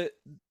the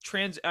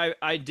trans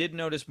I did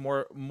notice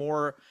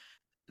more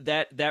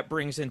that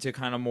brings into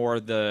kind of more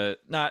the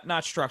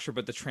not structure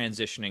but the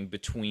transitioning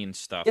between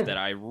stuff Yeah. that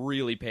I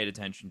really paid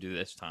attention to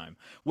this time,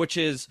 which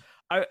is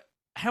I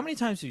how many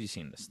times have you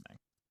seen this thing?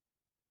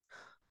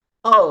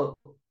 Oh,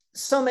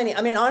 so many.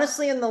 I mean,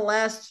 honestly, in the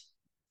last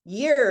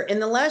year,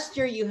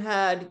 you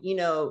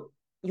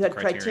The had Criterion.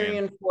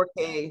 Criterion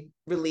 4K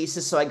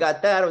releases. So I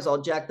got that. I was all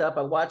jacked up.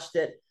 I watched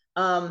it.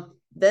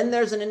 Then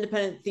there's an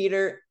independent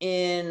theater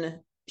in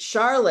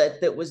Charlotte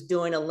that was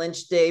doing a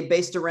Lynch Day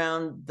based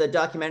around the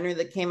documentary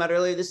that came out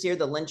earlier this year,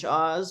 the Lynch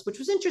Oz, which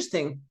was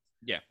interesting.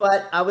 Yeah.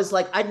 But I was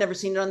like, I'd never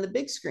seen it on the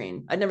big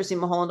screen. I'd never seen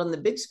Mulholland on the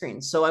big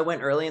screen. So I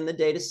went early in the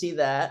day to see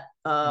that.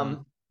 Hmm.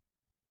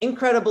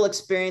 Incredible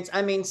experience.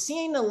 I mean,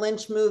 seeing a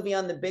Lynch movie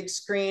on the big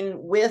screen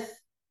with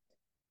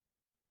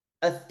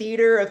a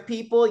theater of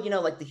people,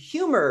 like the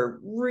humor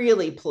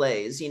really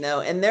plays.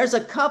 And there's a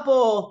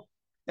couple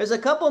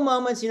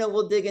moments,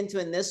 we'll dig into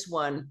in this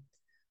one.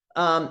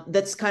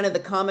 That's kind of the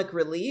comic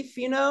relief.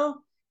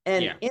 And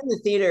Yeah. in the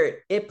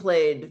theater, it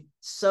played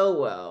so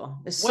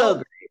well. It's so Well,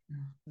 great.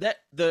 that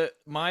the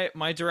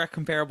my direct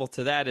comparable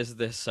to that is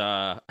this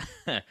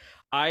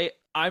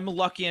I'm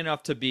lucky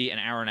enough to be an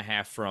hour and a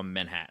half from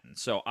Manhattan.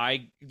 So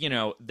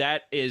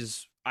that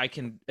is I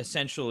can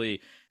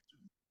essentially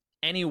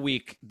any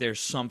week there's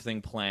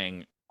something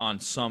playing on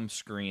some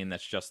screen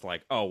that's just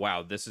like, oh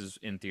wow, this is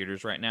in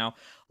theaters right now.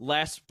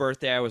 Last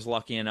birthday I was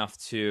lucky enough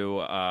to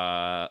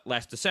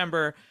last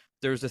December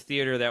there was a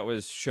theater that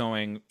was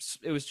showing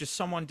it was just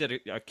someone did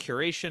a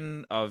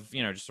curation of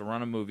just a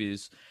run of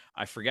movies.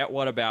 I forget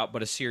what about,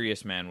 but A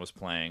Serious Man was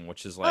playing,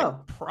 which is like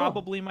Oh, cool.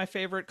 probably my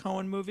favorite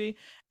Cohen movie.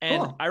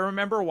 And Cool. I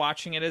remember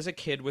watching it as a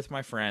kid with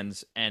my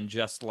friends and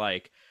just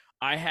like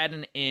I had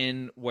an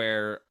in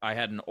where I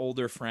had an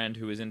older friend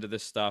who was into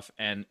this stuff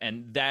and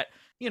that,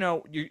 you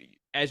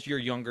as you're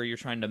younger, you're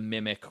trying to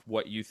mimic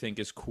what you think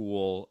is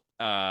cool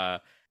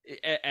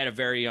at a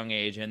very young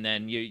age, and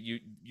then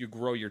you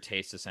grow your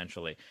taste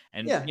essentially.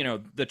 And Yeah.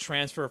 the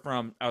transfer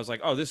from I was like,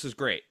 oh, this is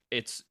great.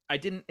 I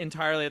didn't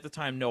entirely at the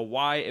time know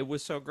why it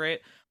was so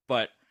great,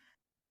 but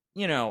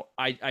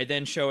I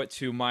then show it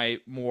to my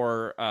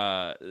more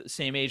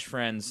same age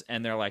friends,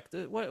 and they're like,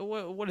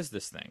 what is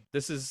this thing?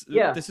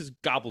 Yeah. This is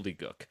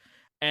gobbledygook.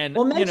 And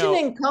Well,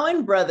 mentioning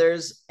Coen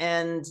Brothers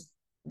and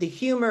the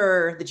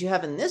humor that you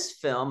have in this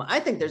film, I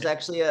think there's yeah,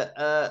 actually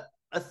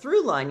a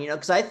through line,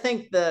 because I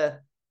think the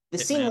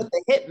scene Hitman. with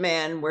the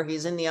hitman where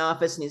he's in the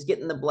office and he's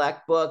getting the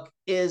black book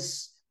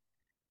is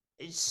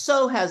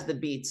so has the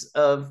beats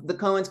of the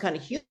Coens kind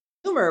of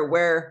humor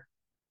where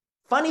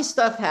funny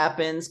stuff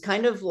happens,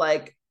 kind of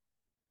like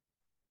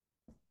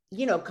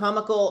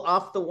comical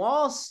off the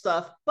wall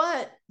stuff,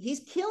 but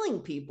he's killing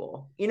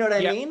people. You know what I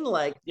Yep, mean?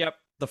 Like yep,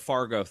 the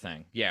Fargo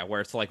thing. Yeah,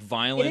 where it's like it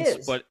violence,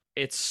 is. but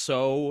it's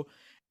so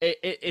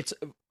it's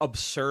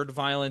absurd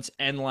violence,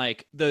 and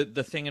like the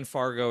thing in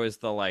Fargo is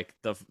the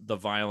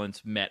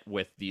violence met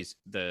with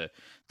the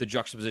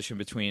juxtaposition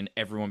between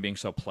everyone being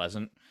so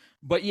pleasant.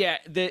 But yeah,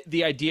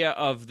 the idea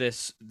of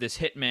this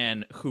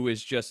hitman who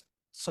is just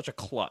such a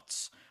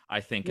klutz, I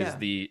think, is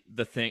Yeah.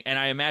 the thing, and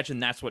I imagine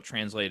that's what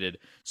translated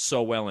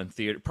so well in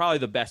theater, probably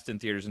the best in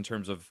theaters in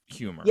terms of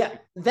humor. Yeah,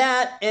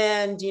 that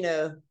and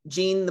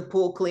Gene the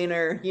pool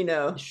cleaner,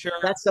 Sure.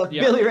 that stuff.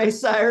 Yep. Billy Ray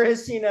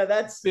Cyrus,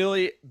 that's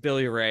Billy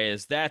Ray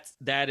is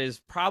that is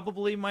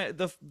probably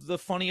the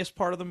funniest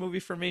part of the movie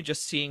for me.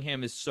 Just seeing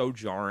him is so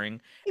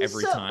jarring he's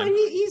every so, but time.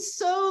 he's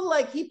so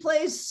like he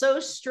plays so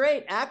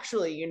straight,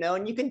 actually,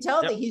 and you can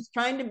tell that Yep. he's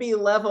trying to be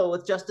level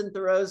with Justin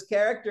Theroux's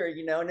character,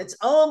 and it's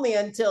only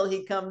until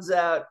he comes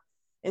out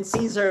and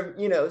sees her,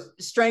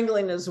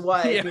 strangling his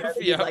wife, Yep. that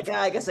he's Yep. like,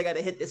 I guess I got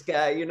to hit this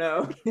guy,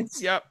 Yep.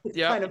 it's kind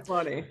Yep. of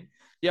funny.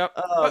 Yep.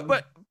 But Um,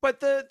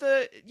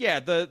 the yeah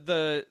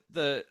the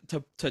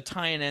to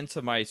tie an end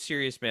to my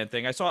serious man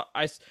thing,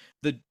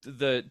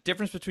 the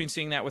difference between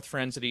seeing that with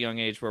friends at a young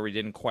age where we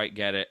didn't quite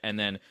get it, and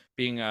then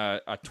being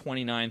a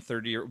 29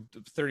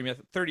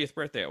 30th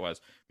birthday, it was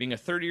being a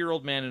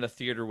 30-year-old man in a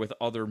theater with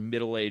other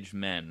middle-aged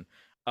men,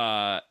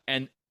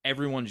 and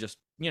everyone just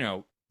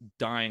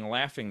dying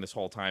laughing this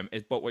whole time.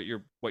 But what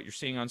you're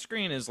seeing on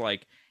screen is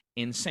like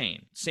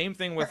insane. Same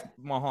thing with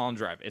Mulholland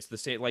Drive. It's the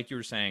same, like you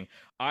were saying.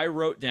 I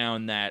wrote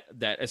down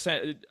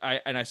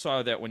I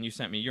saw that when you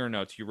sent me your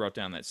notes, you wrote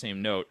down that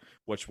same note,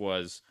 which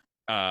was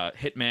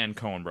Hitman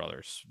Coen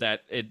Brothers.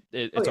 That oh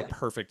it's a yeah,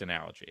 perfect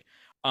analogy. it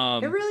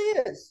Um, really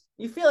is.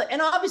 You feel it,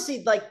 and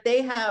obviously, like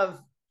they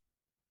have.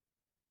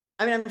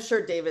 I mean, I'm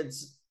sure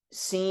David's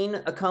seen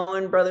a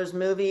Coen Brothers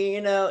movie.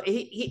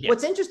 He yeah,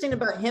 what's interesting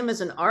about him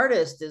as an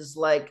artist is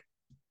like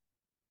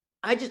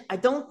I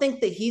don't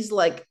think that he's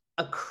like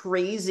a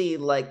crazy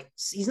like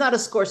he's not a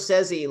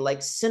Scorsese like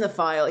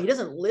cinephile. He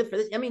doesn't live for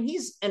this. I mean,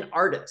 he's an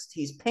artist.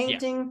 He's yeah.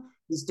 painting.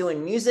 He's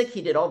doing music.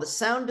 He did all the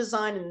sound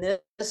design in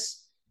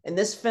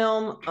this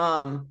film.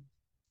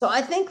 So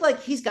I think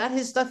like he's got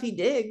his stuff he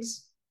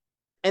digs,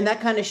 and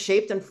that kind of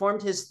shaped and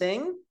formed his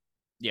thing.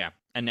 Yeah.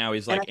 And now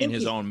he's And like I in think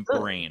his he's own good.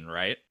 brain,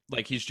 right?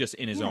 Like he's just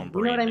in his Yeah, own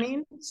you know what brain I now.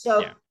 mean?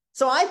 Yeah.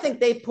 So I think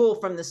they pull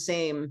from the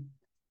same,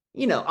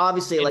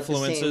 obviously like the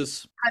same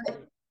Influences kind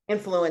of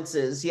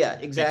influences. Yeah,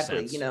 makes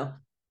exactly. sense.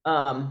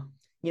 Um,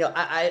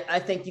 I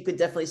think you could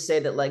definitely say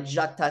that like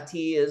Jacques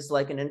Tati is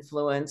like an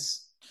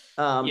influence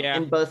Yeah.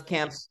 in both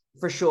camps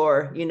for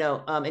sure.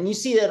 And you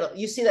see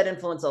that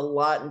influence a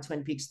lot in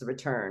Twin Peaks: The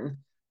Return.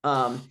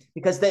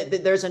 Because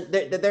there's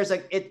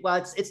a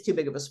well it's too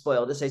big of a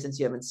spoil to say since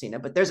you haven't seen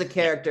it, but there's a Yeah.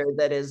 character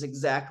that is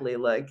exactly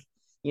like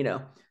you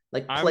know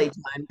like I'm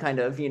playtime kind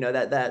of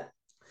that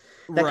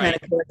kind right.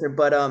 of character.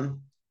 But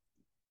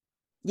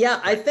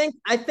yeah, I Right. think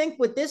I think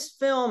with this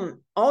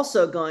film,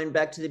 also going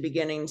back to the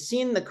beginning,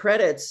 seeing the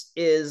credits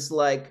is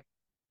like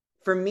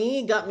for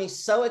me got me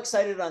so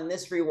excited on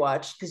this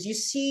rewatch because you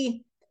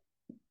see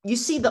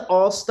the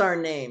all-star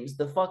names,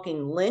 the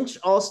fucking Lynch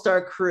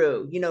all-star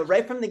crew.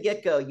 Right from the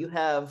get-go, you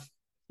have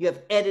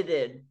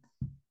edited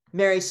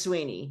Mary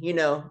Sweeney,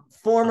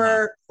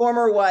 Uh-huh.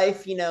 former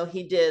wife.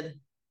 He did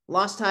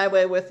Lost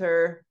Highway with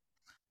her.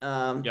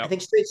 I Yep.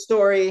 think Straight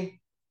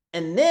Story,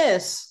 and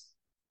this,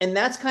 and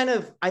that's kind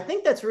of I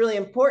think that's really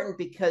important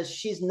because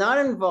she's not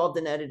involved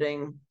in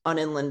editing on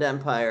Inland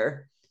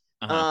Empire,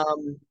 Uh-huh.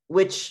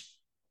 which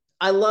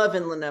I love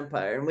Inland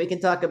Empire, and we can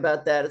talk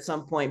about that at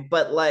some point.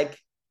 But like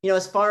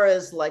as far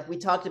as like we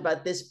talked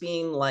about this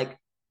being like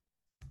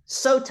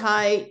so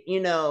tight,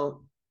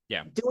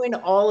 Yeah. doing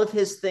all of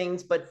his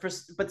things, but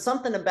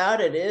something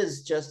about it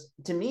is just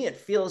to me it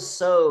feels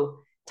so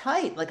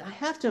tight. Like I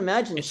have to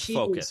imagine It's she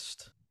was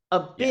focused. a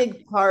Yeah.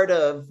 big part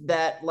of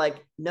that,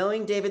 like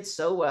knowing David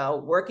so well,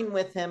 working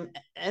with him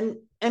and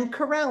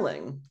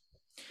corralling,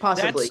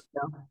 possibly.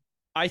 That's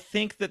I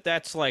think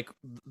that's like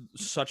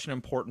such an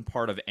important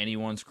part of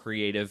anyone's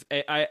creative.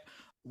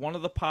 One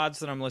of the pods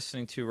that I'm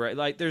listening to, right?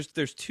 Like there's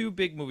two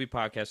big movie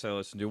podcasts I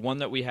listen to. One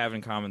that we have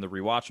in common, the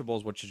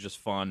Rewatchables, which is just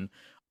fun.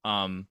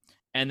 Um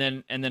and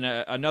then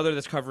another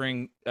that's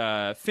covering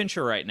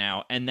Fincher right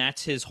now, and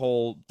that's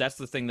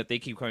the thing that they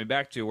keep coming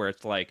back to, where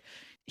it's like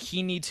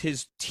he needs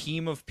his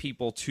team of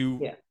people to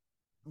Yeah,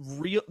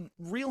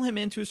 reel him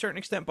in to a certain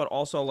extent, but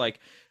also like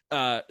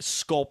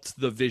sculpt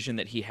the vision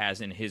that he has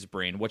in his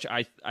brain, which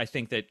I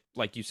think that,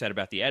 like you said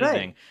about the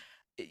editing, right.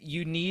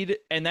 you need,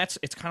 and that's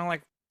it's kind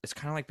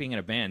of like being in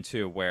a band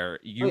too, where Oh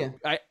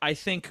yeah. I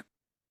think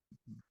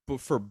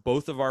for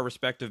both of our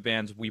respective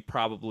bands, we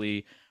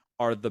probably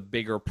are the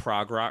bigger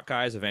prog rock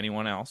guys of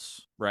anyone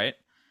else, right?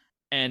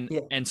 Yeah.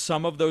 And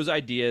some of those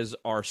ideas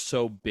are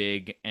so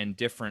big and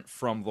different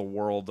from the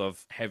world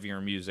of heavier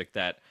music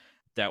that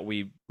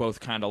we both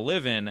kind of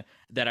live in,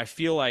 that I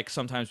feel like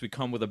sometimes we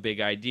come with a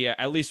big idea.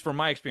 At least from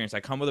my experience,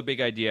 I come with a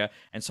big idea,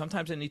 and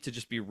sometimes I need to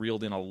just be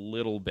reeled in a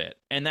little bit.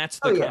 And that's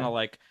Oh the kind yeah. of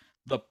like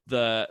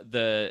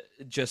the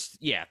just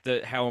yeah,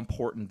 the how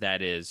important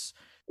that is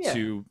Yeah.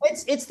 to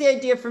It's the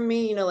idea for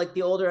me, like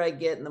the older I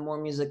get and the more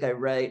music I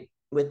write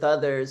with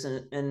others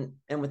and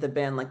with a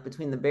band like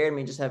Between the Bear and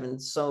Me just having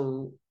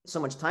so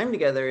much time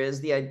together,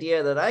 is the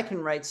idea that I can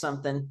write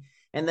something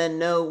and then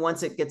know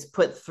once it gets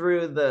put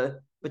through the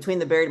Between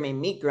the Bear and Me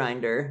meat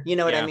grinder, you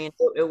know what I yeah. mean?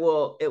 It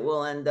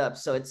will end up.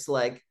 So it's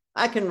like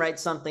I can write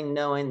something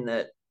knowing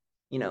that,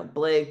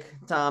 Blake,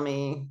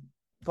 Tommy,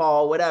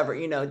 Paul, whatever,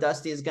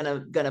 Dusty is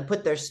gonna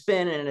put their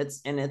spin, and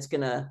it's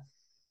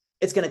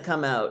gonna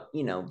come out,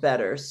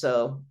 better.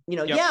 So,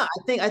 Yep. yeah,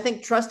 I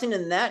think trusting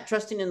in that,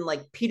 trusting in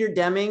like Peter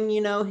Deming,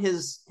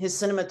 his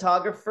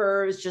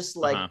cinematographer is just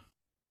like Uh-huh.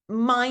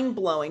 mind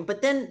blowing.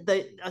 But then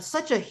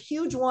such a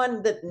huge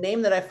one, that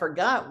name that I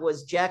forgot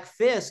was Jack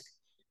Fisk,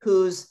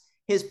 who's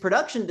his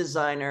production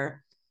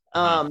designer,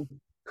 Uh-huh. um,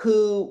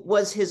 who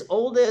was his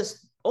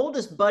oldest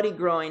buddy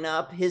growing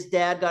up. His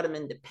dad got him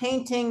into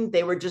painting.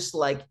 They were just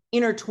like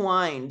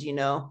intertwined.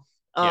 Yeah.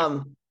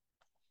 Um,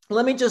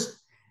 Let me just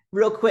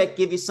real quick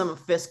give you some of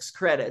Fisk's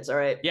credits. All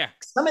right. Yeah.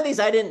 Some of these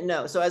I didn't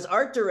know. So as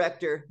art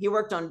director, he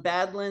worked on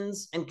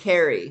Badlands and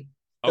Carrie.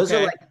 Those are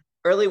Okay. like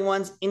early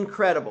ones,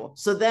 incredible.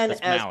 So then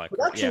That's as Malik, right? Yeah,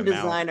 production Malik.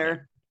 Yeah.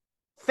 designer,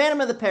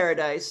 Phantom of the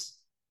Paradise,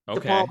 De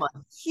Okay. Palma,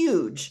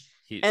 huge.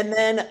 He And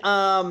then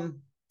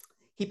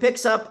he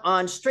picks up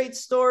on Straight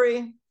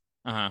Story,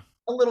 uh-huh.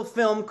 a little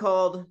film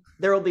called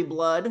There Will Be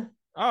Blood,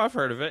 Oh, I've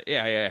heard of it.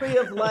 Yeah, Tree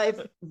of yeah. Life,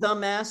 The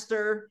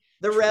Master,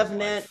 The Tree of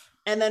Revenant, Life.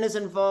 and then is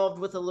involved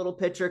with a little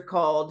picture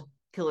called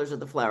Killers of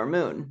the Flower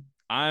Moon.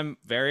 I'm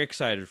very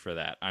excited for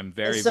that. I'm And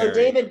very, so very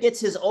David gets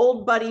his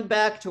old buddy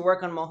back to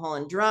work on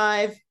Mulholland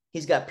Drive.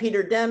 He's got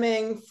Peter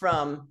Deming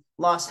from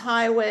Lost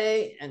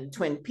Highway and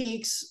Twin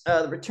Peaks,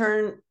 The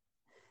Return.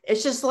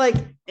 It's just like,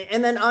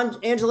 and then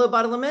on Angelo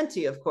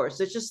Badalamenti, of course.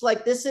 It's just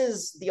like, this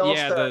is the all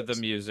yeah, the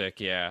stars. music,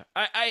 yeah.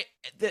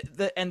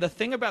 The and the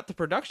thing about the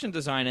production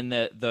design and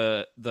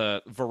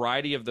the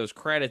variety of those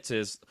credits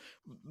is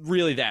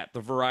really that,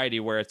 the variety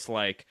where it's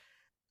like,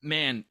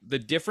 man, the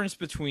difference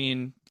but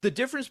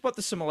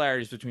the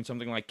similarities between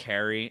something like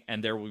Carrie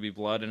and There Will Be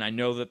Blood, and I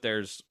know that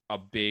there's a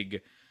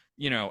big,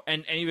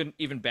 and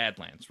even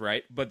Badlands,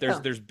 right? But Yeah.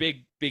 there's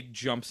big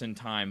jumps in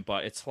time,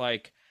 but it's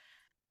like,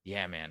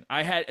 yeah, man.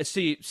 I had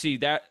see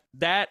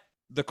that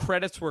the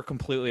credits were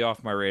completely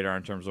off my radar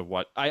in terms of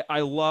what I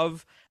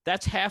love.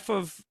 That's half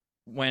of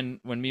when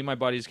me and my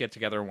buddies get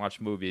together and watch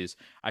movies.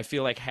 I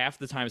feel like half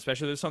the time,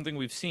 especially if there's something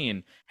we've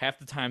seen, half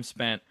the time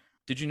spent.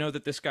 Did you know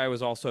that this guy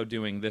was also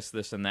doing this,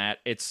 and that?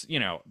 It's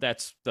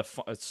that's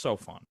it's so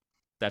fun.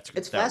 It's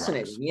That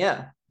fascinating. rocks.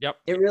 Yeah, Yep.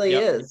 it really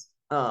Yep. is.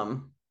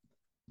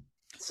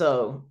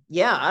 So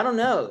yeah, I don't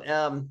know.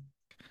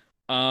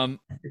 Um,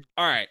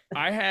 all right.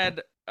 I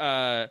had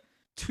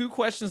two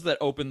questions that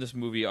open this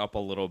movie up a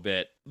little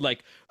bit.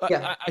 Like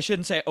Yeah. I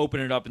shouldn't say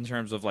open it up in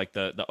terms of like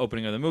the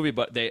opening of the movie,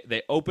 but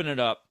they open it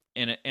up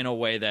in a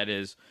way that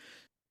is.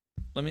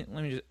 Let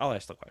me just. I'll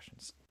ask the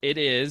questions. It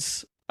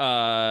is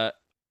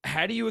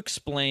how do you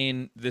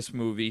explain this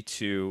movie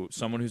to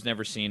someone who's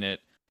never seen it,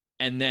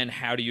 and then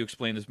how do you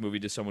explain this movie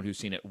to someone who's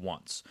seen it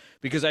once?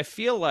 Because I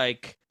feel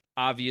like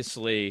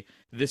obviously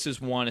this is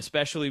one,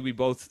 especially we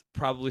both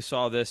probably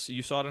saw this.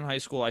 You saw it in high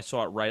school, I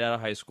saw it right out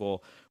of high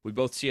school. We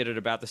both see it at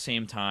about the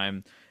same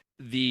time.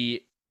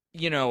 The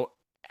you know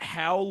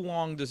how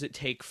long does it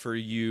take for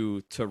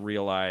you to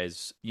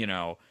realize,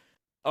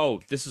 oh,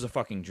 this is a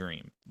fucking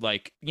dream?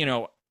 Like,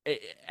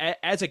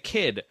 as a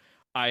kid,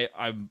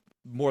 I'm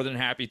more than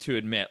happy to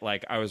admit,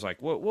 like, I was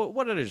like,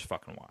 what did I just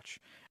fucking watch?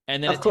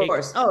 And then Of it takes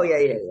course. Oh yeah,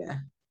 yeah, yeah.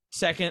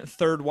 second,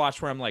 third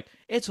watch where I'm like,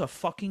 it's a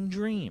fucking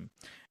dream.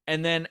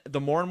 And then the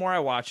more and more I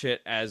watch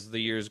it as the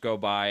years go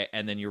by,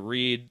 and then you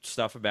read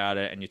stuff about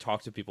it and you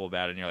talk to people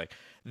about it, and you're like,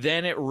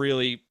 then it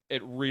really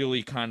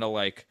kind of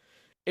like,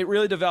 it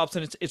really develops,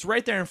 and it's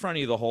right there in front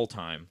of you the whole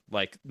time.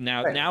 Like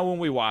Right. now when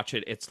we watch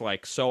it, it's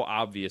like so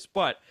obvious,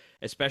 but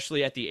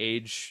especially at the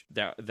age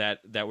that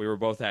we were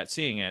both at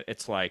seeing it,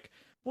 it's like,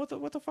 what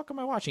the fuck am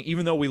I watching?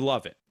 Even though we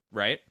love it,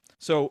 right?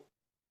 So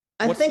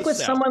I what's the think with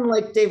sell? someone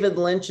like David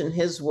Lynch and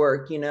his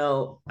work,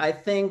 I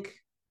think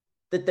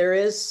that there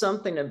is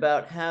something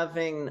about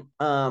having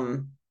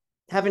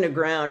a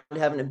ground,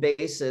 having a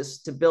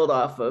basis to build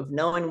off of,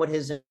 knowing what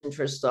his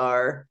interests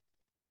are,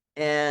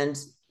 and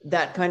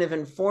that kind of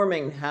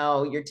informing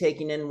how you're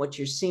taking in what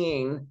you're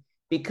seeing,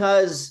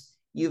 because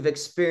you've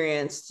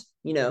experienced,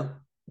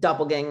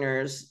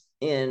 doppelgangers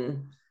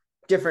in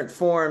different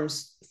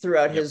forms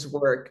throughout Yep. his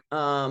work.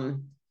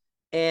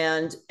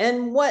 and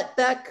what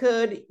that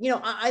could,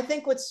 I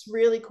think what's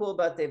really cool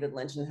about David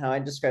Lynch and how I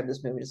describe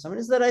this movie to someone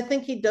is that I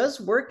think he does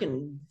work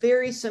in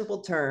very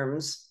simple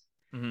terms.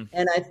 Hmm.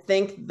 And I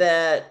think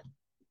that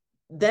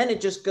then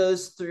it just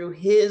goes through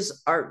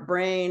his art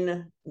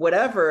brain,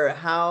 whatever,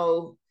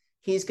 how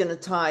he's going to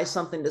tie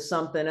something to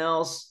something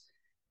else,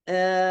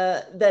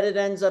 that it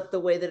ends up the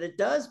way that it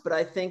does. But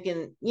I think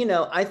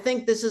I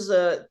think this is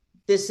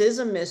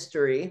a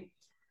mystery.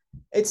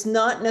 It's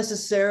not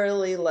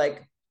necessarily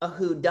like a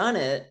who done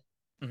it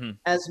Hmm.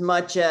 as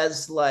much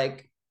as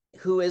like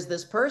who is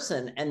this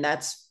person, and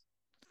that's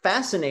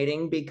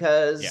fascinating Yeah.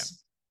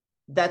 because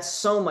that's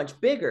so much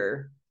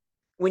bigger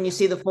when you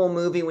see the full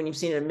movie. When you've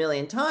seen it a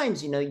million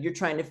times, you're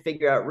trying to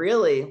figure out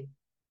really,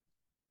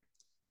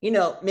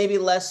 maybe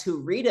less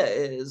who Rita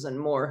is and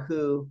more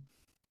who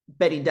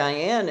Betty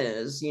Diane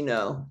is,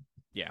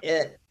 Yeah.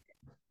 it,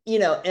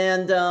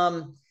 and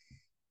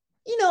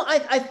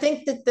I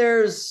think that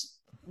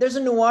there's a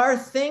noir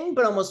thing,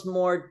 but almost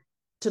more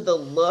to the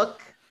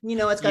look.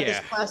 It's got this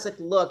Yeah. classic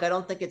look. I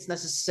don't think it's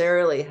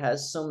necessarily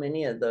has so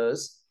many of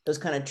those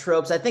kind of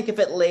tropes. I think if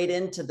it laid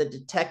into the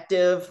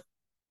detective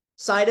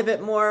side of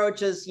it more,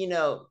 which is,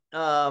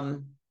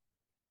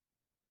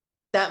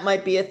 that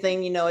might be a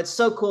thing. It's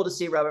so cool to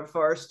see Robert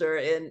Forster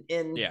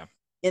Yeah.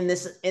 in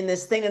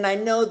this thing. And I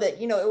know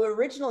that,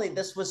 originally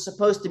this was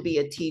supposed to be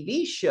a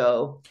TV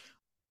show.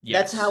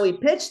 That's how Yes.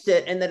 he pitched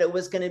it, and that it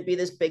was going to be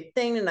this big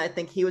thing, and I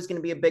think he was going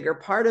to be a bigger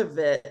part of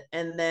it.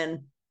 And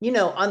then,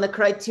 on the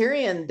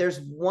Criterion, there's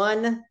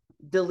one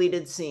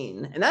deleted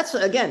scene, and that's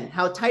again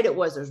how tight it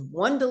was. There's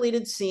one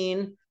deleted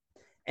scene,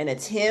 and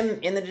it's him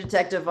in the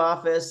detective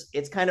office.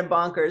 It's kind of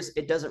bonkers.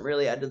 It doesn't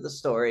really add to the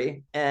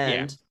story, Yeah.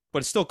 and But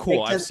it's still cool.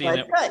 makes I've sense seen by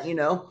it. cut.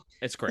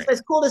 It's So great.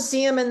 it's cool to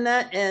see him in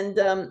that,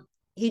 and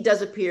he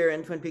does appear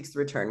in Twin Peaks: The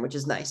Return, which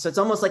is nice. So it's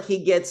almost like he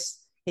gets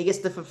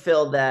to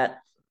fulfill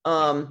that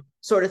Yeah.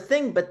 sort of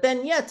thing. But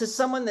then, yeah, to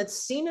someone that's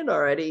seen it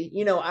already,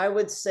 I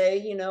would say,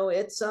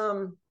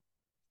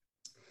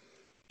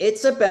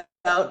 it's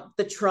about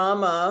the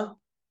trauma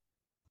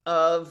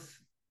of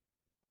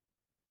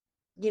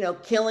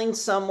killing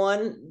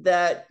someone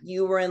that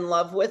you were in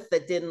love with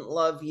that didn't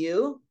love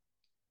you,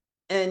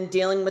 and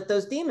dealing with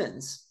those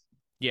demons.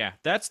 Yeah.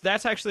 That's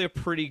actually a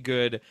pretty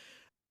good.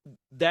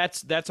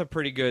 That's a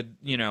pretty good,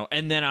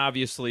 and then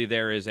obviously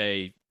there is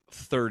a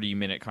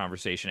 30-minute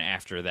conversation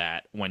after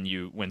that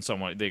when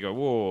someone they go,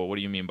 whoa, what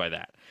do you mean by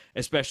that?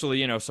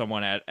 Especially,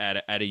 someone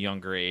at a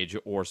younger age,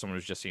 or someone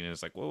who's just seen it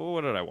is like, well,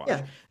 what did I watch?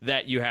 Yeah.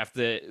 That you have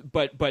to,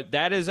 but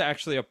that is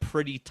actually a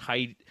pretty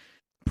tight,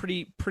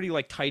 pretty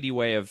like tidy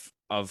way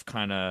of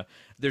kind of,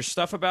 there's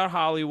stuff about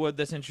Hollywood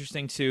that's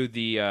interesting too.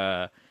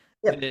 Yep.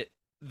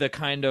 The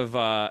kind of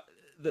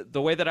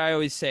the way that I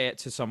always say it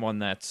to someone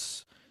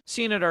that's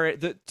seen it, or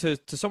to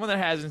someone that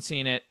hasn't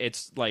seen it,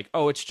 it's like,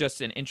 oh, it's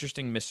just an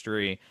interesting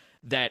mystery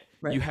that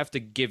Right. you have to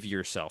give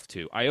yourself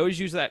to. I always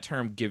use that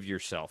term, give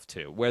yourself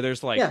to, where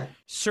there's like Yeah.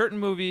 certain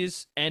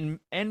movies and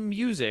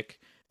music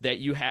that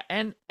you have,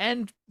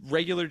 and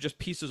regular just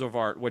pieces of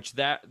art, which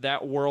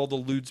that world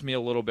eludes me a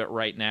little bit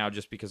right now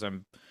just because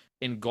I'm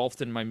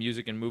engulfed in my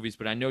music and movies.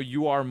 But I know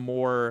you are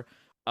more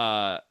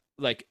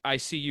like, I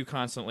see you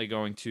constantly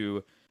going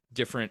to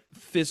different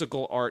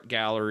physical art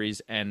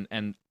galleries and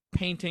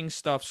painting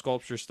stuff,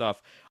 sculpture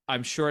stuff.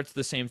 I'm sure it's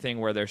the same thing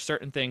where there's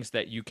certain things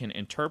that you can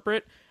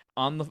interpret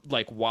on the,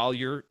 like, while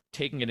you're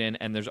taking it in,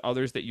 and there's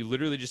others that you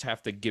literally just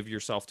have to give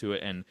yourself to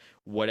it, and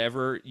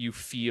whatever you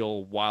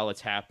feel while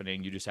it's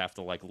happening, you just have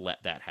to like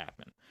let that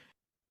happen.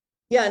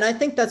 Yeah, and I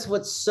think that's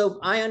what's so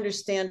I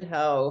understand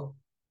how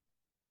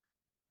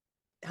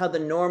the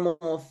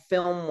normal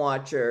film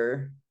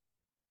watcher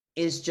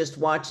is just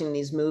watching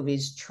these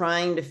movies,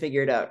 trying to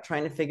figure it out,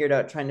 trying to figure it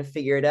out, trying to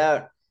figure it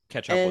out.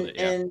 Catch up with And it,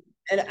 yeah. and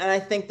and I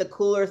think the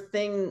cooler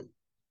thing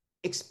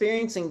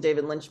experiencing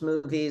David Lynch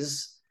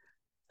movies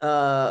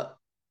uh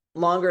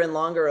longer and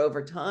longer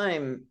over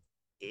time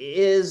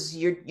is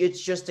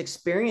it's just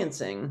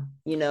experiencing,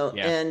 Yeah.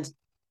 and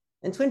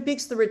Twin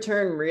Peaks: The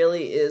Return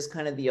really is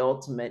kind of the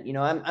ultimate.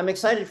 I'm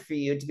excited for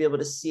you to be able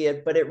to see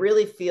it, but it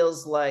really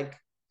feels like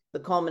the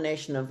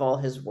culmination of all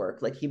his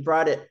work. Like he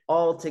brought it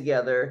all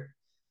together,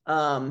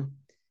 um,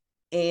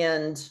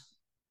 and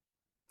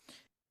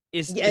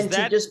Is and to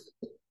that just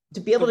to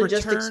be the able to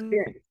just return?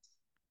 experience.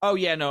 Oh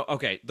yeah, no,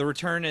 okay. The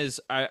return is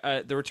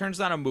the return's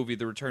not a movie.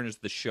 The return is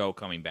the show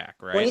coming back,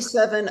 right?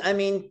 27, I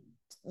mean,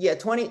 yeah,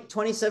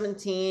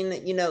 2017.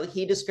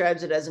 He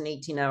describes it as an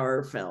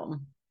 18-hour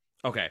film.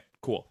 Okay,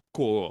 cool.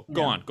 Go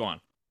Yeah. on, go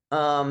on.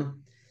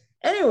 Um,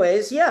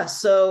 anyways, yeah.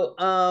 So,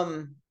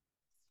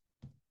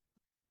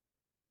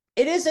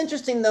 it is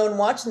interesting though in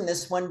watching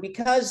this one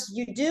because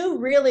you do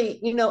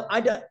really,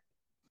 I don't.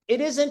 It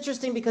is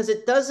interesting because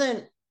it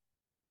doesn't.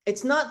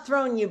 It's not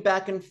throwing you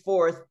back and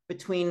forth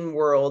between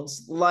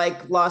worlds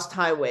like Lost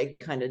Highway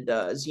kind of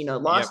does.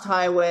 Yep. Lost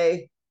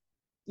Highway.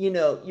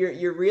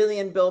 You're really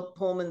in Bill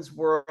Pullman's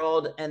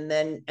world, and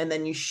then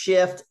you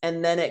shift,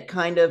 and then it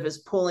kind of is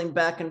pulling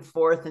back and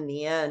forth in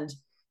the end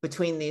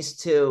between these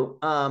two.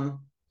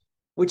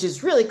 which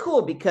is really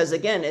cool because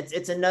again,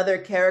 it's another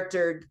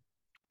character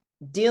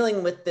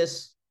dealing with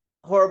this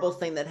horrible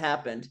thing that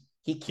happened.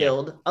 He Yeah.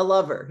 killed a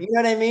lover. You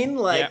know what I mean? Yeah.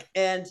 Like,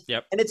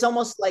 Yep. and it's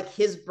almost like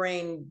his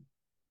brain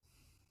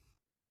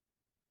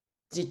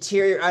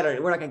deteriorate. I don't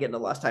know. We're not gonna get into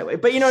Lost Highway,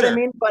 but you know what I Sure.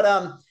 mean.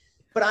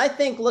 But I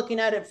think looking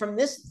at it from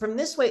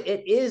this way,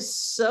 it is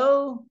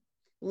so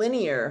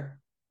linear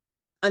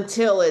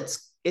until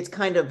it's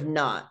kind of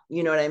not.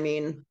 You know what I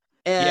mean?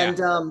 Yeah.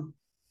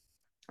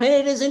 And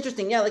it is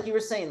interesting. Yeah, like you were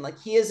saying, like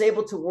he is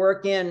able to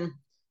work in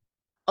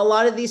a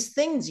lot of these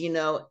things. You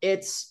know,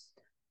 it's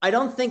I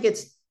don't think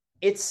it's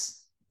it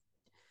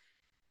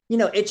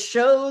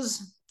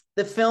shows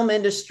the film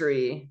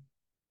industry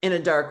in a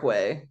dark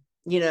way,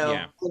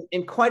 Yeah.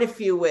 in quite a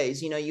few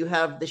ways. You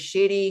have the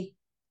shady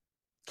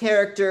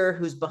character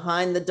who's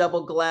behind the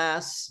double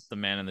glass. The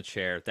man in the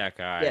chair, that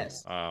guy.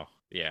 Yes. Oh,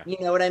 yeah. You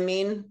know what I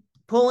mean?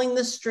 Pulling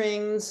the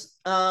strings.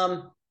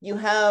 You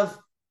have,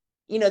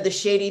 the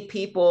shady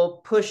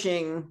people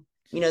pushing,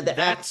 the That's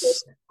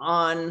actors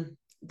on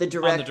the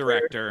on the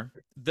director.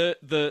 director.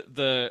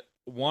 The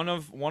one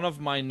of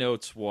my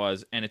notes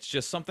was, and it's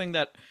just something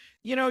that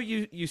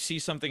you see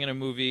something in a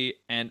movie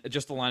and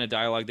just a line of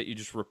dialogue that you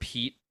just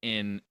repeat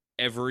in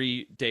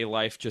everyday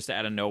life just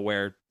out of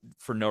nowhere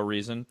for no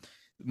reason.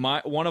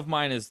 My one of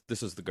mine is,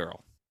 "This is the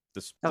girl.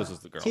 This Oh, is the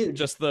it's girl." huge.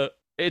 Just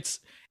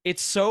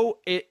it's so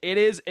it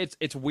is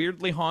it's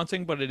weirdly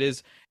haunting, but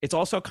it's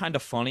also kind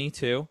of funny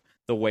too,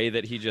 the way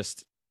that he's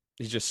just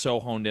so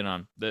honed in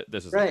on this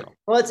is the Right. girl.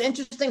 Well, it's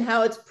interesting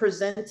how it's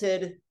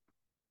presented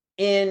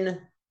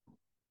in,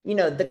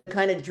 the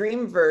kind of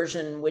dream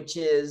version, which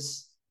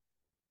is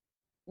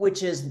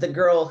the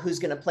girl who's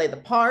going to play the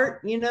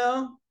part.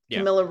 Yeah,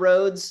 Camilla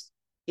Rhodes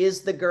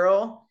is the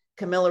girl.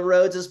 Camilla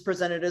Rhodes is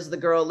presented as the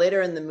girl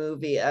later in the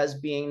movie as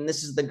being,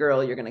 this is the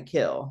girl you're going to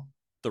kill.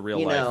 the real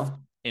You life know,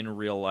 in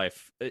real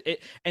life.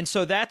 And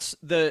so that's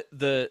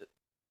the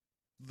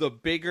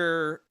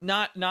bigger,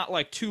 not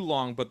like too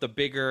long, but the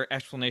bigger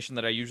explanation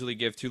that I usually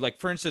give to, like,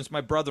 for instance,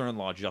 my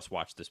brother-in-law just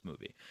watched this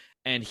movie,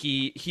 and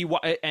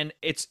and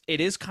it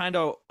is kind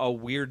of a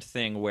weird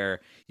thing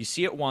where you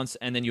see it once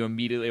and then you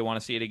immediately want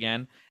to see it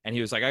again, and he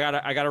was like,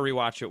 I gotta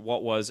rewatch it.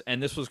 What was,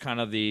 and this was kind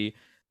of the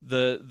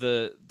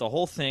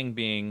whole thing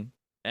being,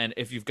 and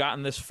if you've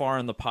gotten this far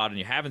in the pod and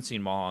you haven't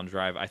seen Mulholland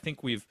Drive, I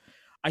think we've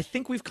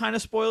kind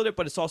of spoiled it,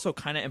 but it's also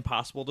kind of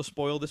impossible to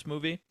spoil this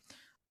movie,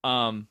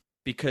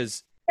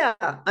 because yeah.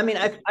 I mean,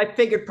 I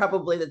figured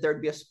probably that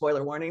there'd be a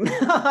spoiler warning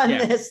on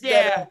yeah, this. That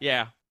yeah,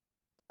 yeah.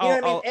 you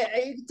know I'll, what I mean.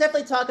 I'll, You can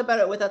definitely talk about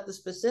it without the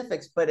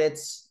specifics, but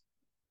it's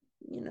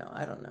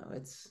I don't know.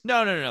 It's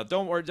no.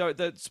 Don't worry.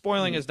 The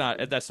spoiling is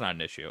not. That's not an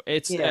issue.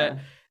 It's yeah.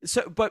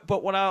 so. But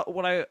what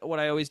I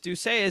always do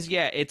say is,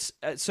 yeah. It's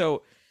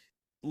so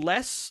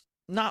less.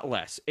 Not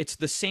less. It's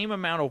the same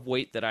amount of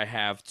weight that I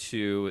have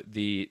to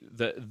the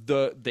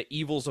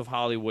evils of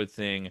Hollywood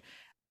thing,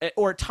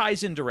 or it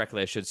ties in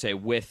directly, I should say,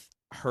 with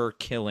her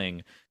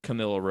killing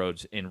Camilla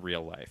Rhodes in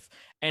real life.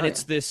 And Oh yeah.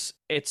 it's this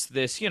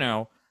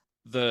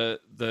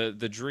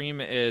the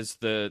dream is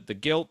the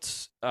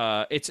guilt,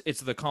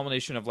 it's the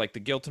culmination of like the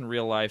guilt in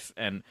real life,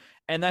 and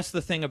that's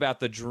the thing about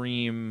the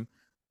dream,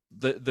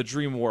 the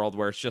dream world,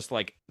 where it's just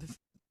like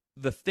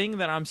the thing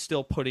that I'm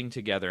still putting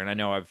together. And I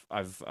know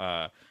I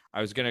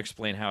was going to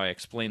explain how I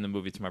explained the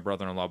movie to my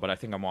brother-in-law, but I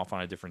think I'm off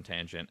on a different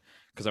tangent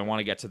because I want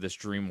to get to this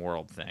dream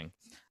world thing.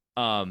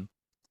 um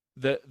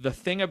the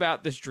thing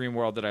about this dream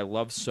world that I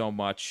love so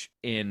much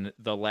in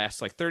the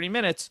last like 30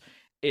 minutes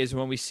is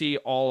when we see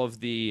all of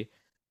the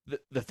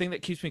thing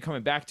that keeps me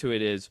coming back to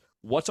it is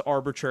what's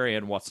arbitrary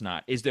and what's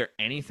not. Is there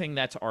anything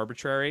that's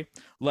arbitrary?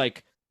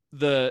 Like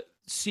the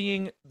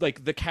seeing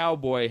like the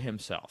cowboy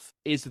himself.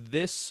 Is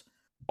this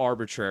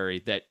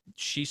arbitrary that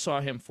she saw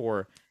him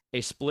for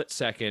a split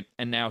second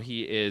and now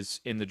he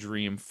is in the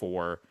dream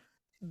for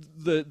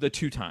the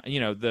two times,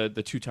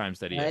 the two times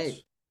that he Right.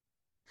 is.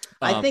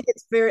 I Um think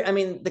it's very, I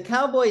mean, the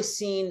cowboy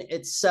scene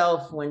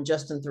itself, when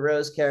Justin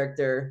Thoreau's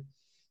character,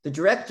 the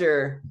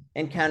director,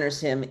 encounters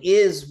him,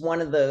 is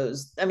one of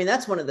those. I mean,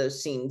 that's one of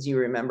those scenes you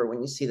remember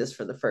when you see this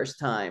for the first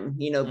time,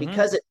 mhm.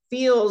 because it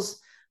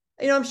feels,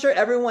 I'm sure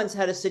everyone's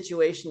had a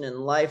situation in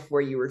life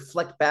where you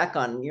reflect back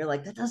on and you're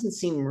like, that doesn't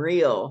seem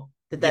real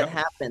that Yep.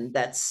 happened,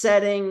 that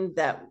setting,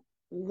 that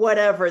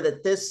whatever,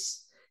 that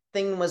this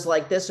thing was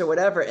like this or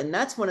whatever. And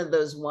that's one of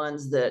those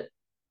ones that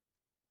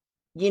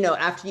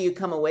after you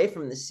come away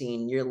from the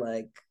scene, you're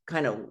like,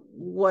 kind of,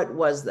 what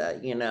was that,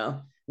 And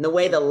the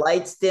way Yep. the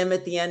lights dim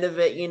at the end of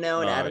it, and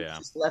Oh Adam's yeah.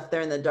 just left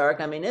there in the dark.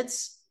 I mean, Another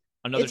it's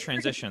pretty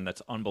transition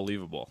that's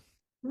unbelievable.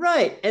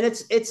 right. And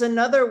it's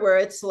another where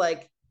it's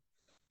like,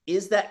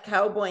 is that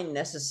cowboy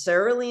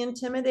necessarily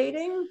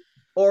intimidating?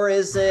 Or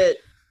is Right. it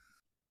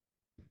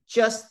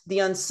just the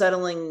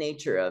unsettling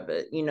nature of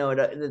it?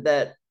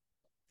 That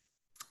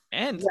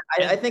And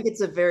yeah, I and think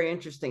it's a very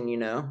interesting,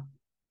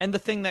 and the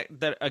thing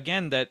that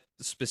again, that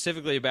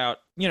specifically about,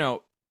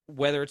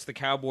 whether it's the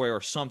cowboy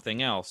or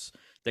something else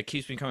that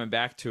keeps me coming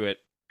back to it,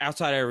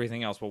 outside of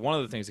everything else, but one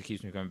of the things that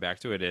keeps me coming back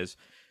to it is,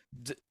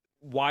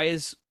 why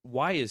is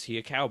why is he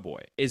a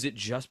cowboy? Is it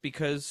just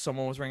because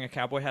someone was wearing a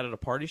cowboy hat at a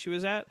party she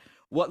was at?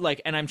 What,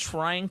 like, and I'm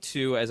trying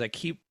to, as I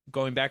keep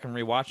going back and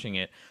rewatching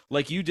it,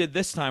 like you did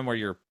this time where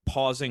you're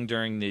pausing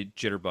during the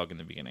jitterbug in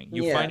the beginning.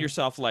 You find Yeah.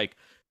 yourself like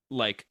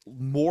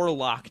more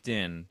locked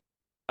in,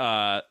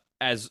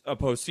 as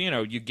opposed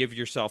to, you give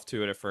yourself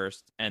to it at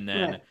first, and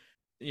then,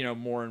 Right.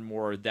 more and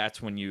more,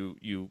 that's when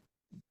you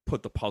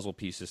put the puzzle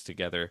pieces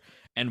together.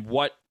 And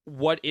what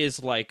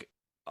is like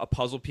a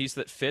puzzle piece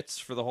that fits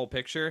for the whole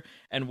picture,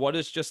 and what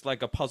is just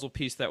like a puzzle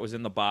piece that was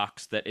in the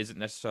box that isn't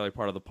necessarily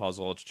part of the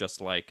puzzle. It's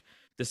just like,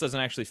 this doesn't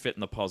actually fit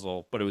in the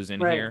puzzle, but it was in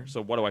Right. here,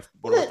 so what do I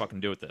Well, fucking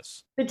do with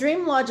this? the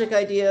dream logic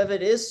idea of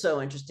it is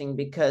so interesting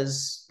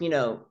because,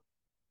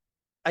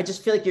 I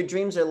just feel like your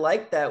dreams are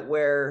like that,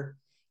 where,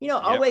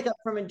 I'll Yep. wake up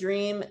from a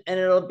dream and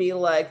it'll be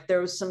like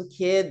there was some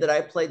kid that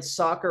I played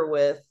soccer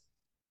with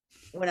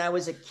when I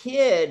was a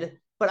kid,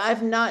 but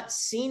I've not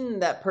seen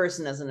that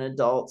person as an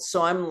adult.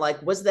 So I'm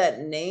like, was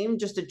that name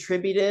just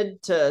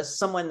attributed to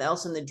someone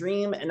else in the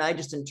dream? And I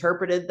just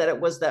interpreted that it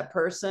was that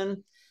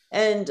person.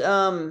 And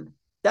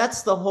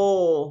that's the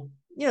whole,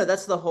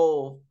 that's the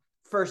whole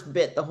first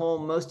bit, the whole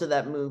most of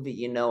that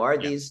movie, are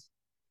Yep. these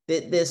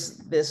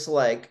this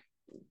like,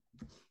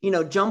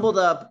 jumbled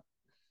up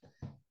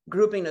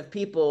grouping of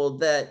people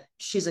that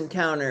she's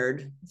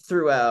encountered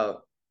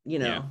throughout,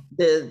 Yeah.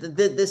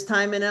 this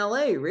time in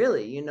LA,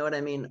 really, you know what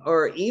I mean?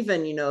 Or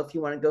even, if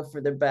you want to go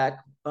further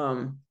back,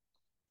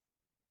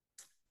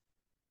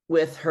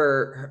 with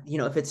her,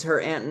 if it's her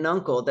aunt and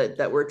uncle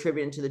that we're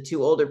attributing to the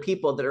two older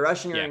people that are Yeah.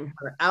 ushering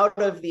her out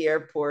of the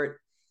airport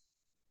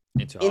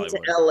Into into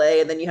Hollywood.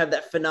 LA, and then you have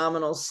that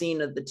phenomenal scene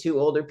of the two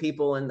older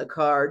people in the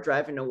car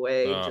driving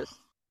away, Oh. just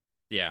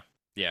Yeah.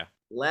 Yeah.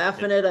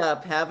 laughing it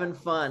up, having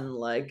fun,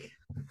 like,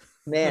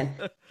 man,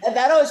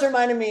 that always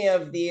reminded me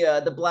of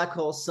the Black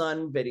Hole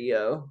Sun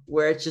video,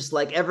 where it's just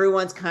like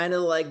everyone's kind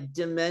of like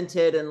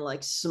demented and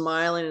like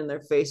smiling, and their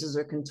faces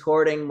are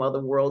contorting while the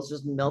world's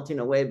just melting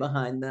away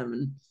behind them.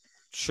 And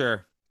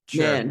Sure.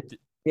 Sure. man,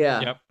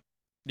 yeah, Yep.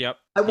 Yep.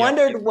 I Yep.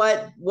 wondered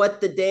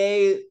what the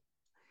day.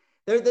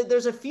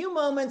 There's a few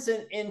moments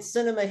in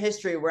cinema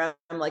history where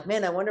I'm like,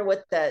 man, I wonder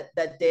what that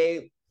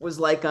day was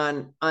like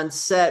on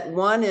set.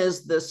 One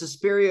is the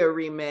Suspiria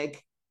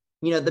remake,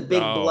 the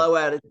big Oh,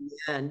 blowout at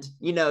the end,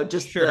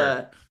 just sure.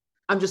 the,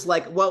 I'm just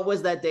like, what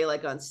was that day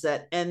like on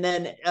set? And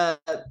then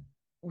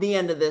the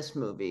end of this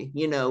movie,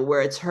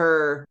 where it's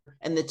her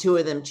and the two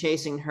of them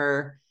chasing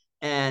her,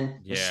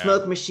 and the Yeah.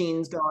 smoke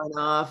machines going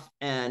off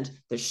and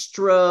the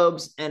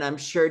strobes, and I'm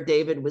sure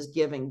David was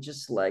giving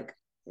just like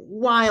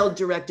wild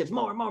directives,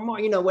 more,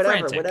 whatever,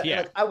 Frantic. whatever.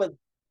 Yeah. Like,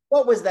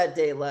 what was that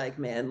day like,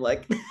 man?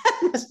 Like, that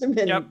must have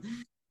Yep.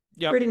 been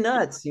Yep. pretty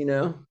nuts.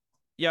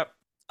 Yep.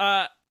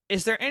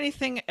 Is there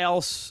anything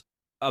else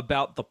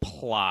about the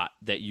plot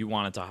that you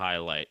wanted to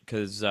highlight?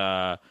 Because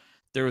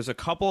there was a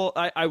couple.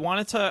 I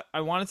wanted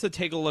to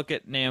take a look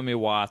at Naomi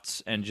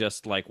Watts and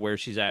just like where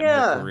she's at in her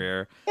Yeah.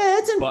 career. Yeah,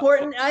 it's But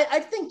important. I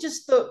think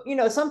just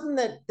something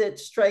that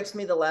strikes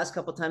me the last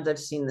couple times I've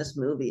seen this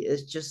movie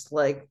is just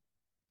like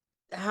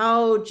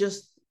how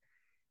just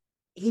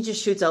he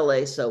just shoots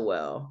LA so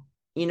well.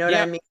 You know what I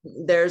yeah,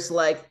 mean? There's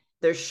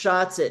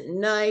shots at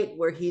night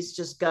where he's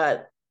just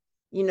got,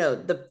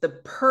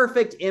 the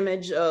perfect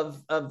image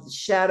of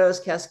shadows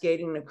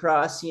cascading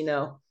across,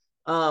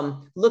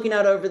 looking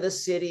out over the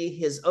city,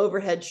 his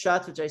overhead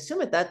shots, which I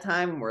assume at that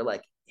time were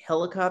like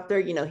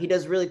helicopter. He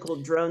does really cool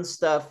drone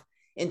stuff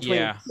in Twin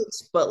yeah,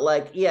 Peaks, but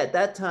like, yeah, at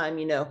that time,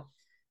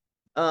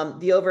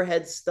 the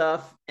overhead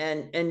stuff,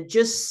 and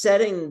just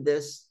setting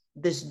this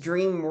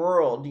dream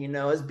world,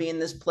 as being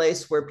this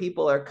place where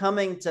people are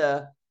coming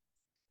to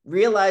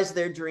realize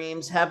their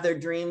dreams, have their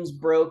dreams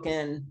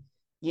broken.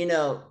 You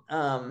know,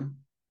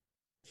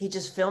 he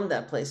just filmed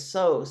that place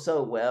so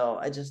well.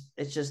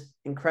 It's just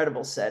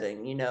incredible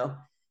setting.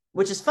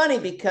 Which is funny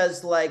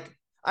because like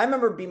I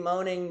remember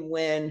bemoaning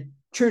when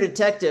True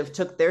Detective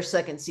took their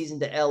second season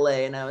to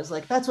LA, and I was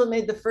like, that's what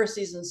made the first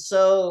season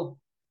so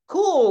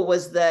cool,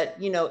 was that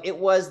it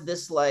was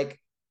this like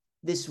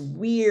this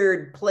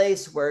weird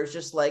place where it's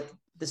just like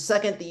the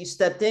second that you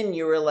stepped in,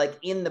 you were like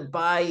in the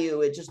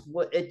bayou. It just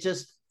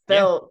yeah,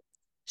 felt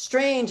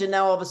strange, and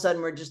now all of a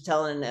sudden we're just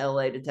telling an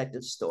LA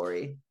detective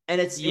story,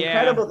 and it's yeah.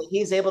 incredible that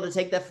he's able to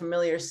take that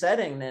familiar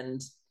setting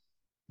and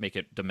Make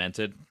it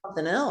demented.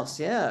 something else.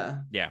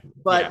 Yeah, Yeah,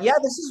 but yeah. yeah,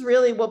 this is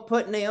really what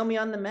put Naomi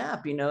on the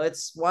map.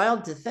 It's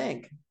wild to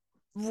think.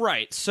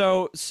 Right.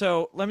 So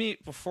let me,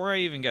 before I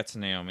even get to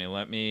Naomi,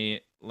 let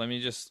me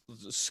just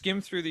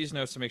skim through these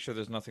notes to make sure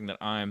there's nothing that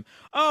I'm.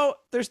 Oh,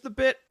 there's the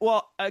bit.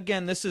 Well,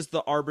 again, this is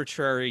the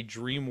arbitrary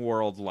dream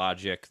world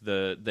logic,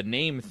 the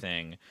name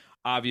thing.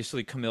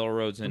 Obviously, Camille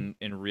Rhodes in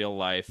real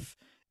life,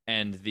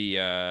 and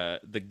the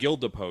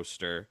Gilda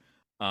poster,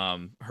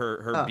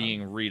 her Oh,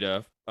 being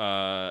Rita.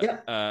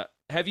 yeah.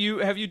 Have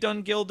you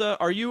done Gilda?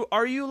 Are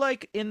you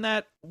like in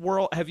that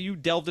world? Have you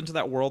delved into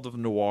that world of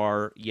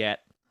noir yet?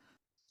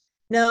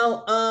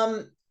 No,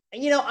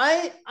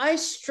 I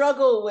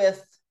struggle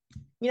with,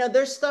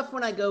 there's stuff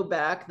when I go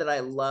back that I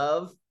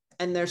love,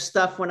 and there's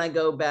stuff when I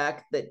go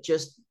back that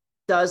just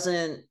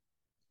doesn't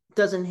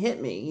doesn't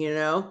hit me,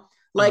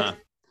 Uh-huh.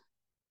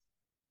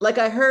 like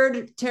I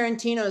heard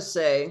Tarantino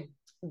say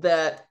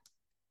that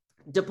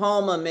De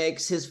Palma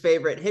makes his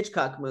favorite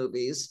Hitchcock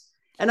movies.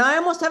 And I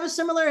almost have a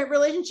similar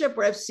relationship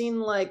where I've seen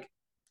like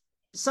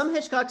some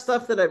Hitchcock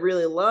stuff that I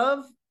really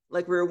love,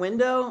 like Rear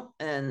Window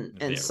and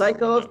Yeah, Rear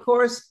Psycho, of Window.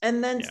 course.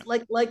 And then Yeah.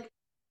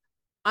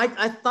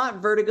 I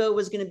thought Vertigo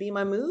was going to be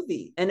my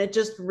movie, and it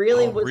just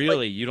really Oh, was like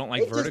really? You don't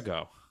like it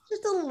Vertigo?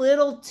 just a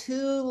little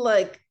too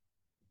like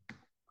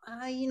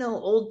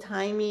old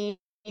timey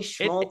It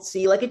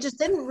schmaltzy. Like it just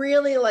didn't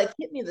really like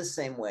hit me the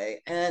same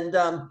way. And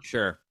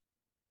sure.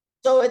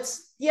 so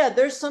it's yeah,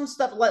 there's some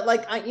stuff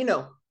like I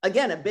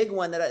again a big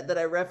one that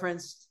I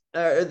referenced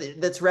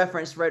that's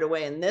referenced right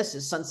away in this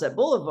is Sunset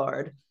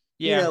Boulevard,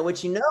 Yeah.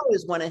 which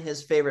is one of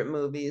his favorite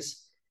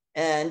movies.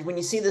 And when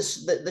you see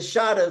this the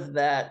shot of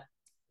that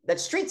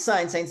street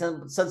sign saying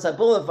Sunset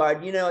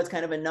Boulevard, it's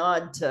kind of a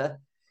nod to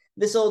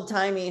this old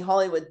timey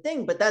Hollywood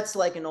thing, but that's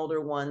like an older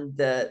one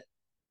that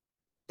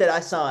I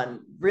saw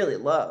and really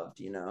loved.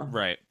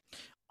 Right.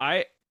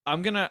 I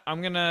I'm gonna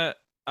I'm gonna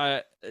uh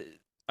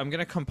I'm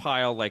gonna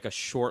compile like a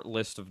short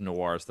list of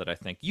noirs that I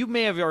think you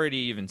may have already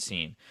even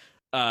seen.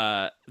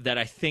 That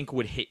I think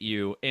would hit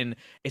you. And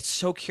it's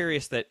so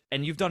curious that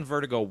and you've done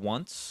Vertigo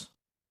once.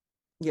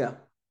 Yeah.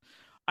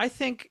 I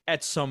think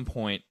at some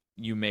point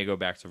you may go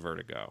back to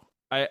Vertigo.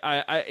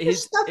 I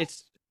There's stuff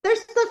it's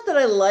there's stuff that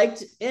I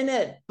liked in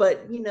it,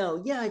 but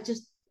yeah, I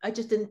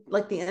just didn't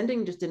like the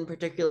ending just didn't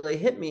particularly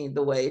hit me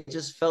the way it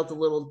just felt a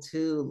little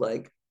too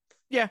like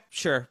Yeah,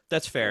 sure.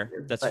 That's fair.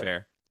 That's but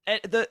fair. And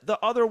the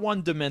other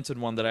one demented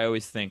one that I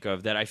always think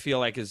of that I feel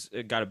like has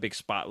got a big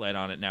spotlight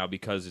on it now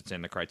because it's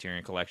in the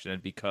Criterion Collection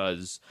and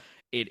because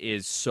it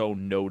is so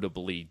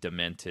notably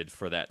demented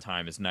for that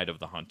time is Night of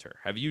the Hunter.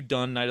 Have you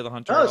done Night of the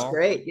Hunter oh, at it's all?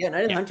 great. Yeah,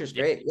 Night of the Yeah, Hunter's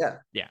yeah, great. Yeah.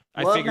 yeah.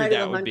 I Love figured Night of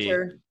the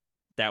Hunter.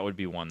 that would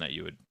be one that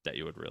you would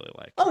really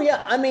like. Oh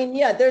yeah, I mean,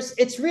 yeah,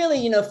 it's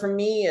really, for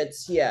me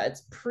it's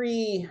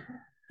pre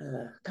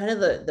kind of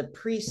the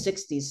pre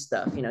 60s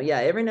stuff. Yeah,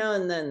 every now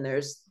and then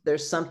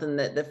there's something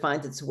that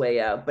finds its way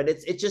out, but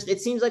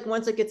it seems like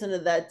once it gets into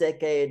that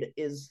decade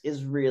is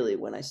really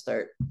when I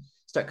start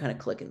kind of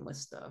clicking with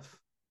stuff.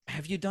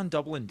 Have you done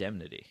Double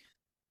Indemnity?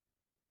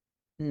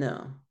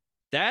 No.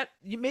 That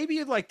maybe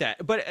you'd like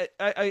that, but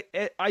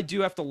I do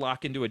have to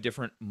lock into a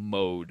different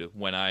mode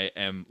when I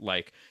am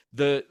like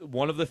the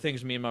one of the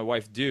things me and my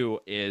wife do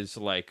is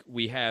like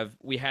we have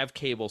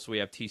cable, so we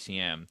have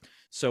TCM,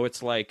 so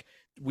it's like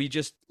we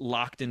just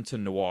locked into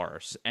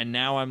noirs, and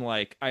now I'm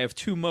like I have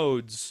two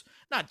modes,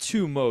 not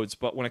two modes,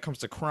 but when it comes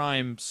to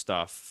crime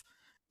stuff,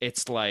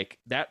 it's like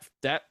that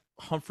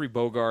Humphrey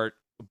Bogart,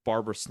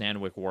 Barbara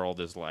Stanwyck world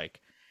is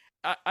like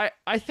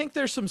I think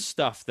there's some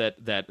stuff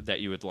that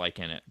you would like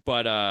in it,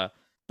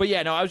 but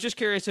yeah, no, I was just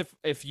curious if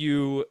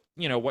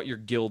what your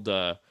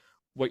Gilda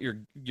what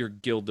your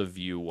Gilda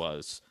view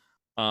was.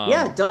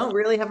 Yeah, Um, don't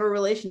really have a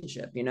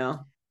relationship,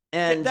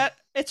 and that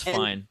it's and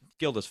fine.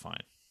 Gilda's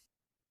fine.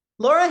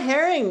 Laura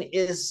Herring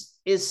is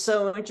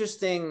so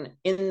interesting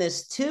in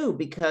this too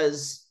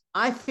because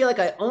I feel like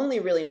I only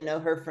really know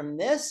her from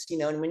this,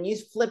 and when you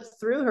flip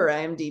through her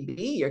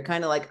IMDb, you're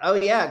kind of like, oh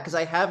yeah, because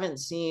I haven't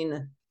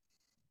seen,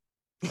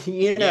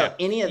 Yeah,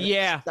 any of this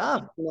yeah,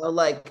 stuff,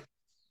 like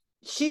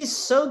she's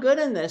so good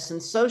in this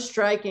and so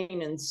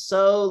striking and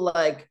so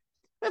like,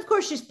 of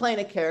course she's playing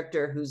a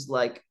character who's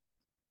like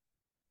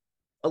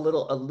a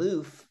little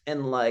aloof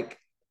and like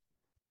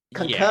yeah.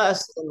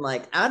 concussed and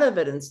like out of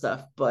it and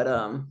stuff, but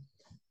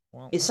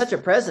Well, is such a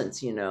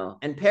presence,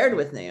 and paired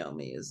with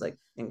Naomi is like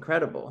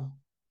incredible.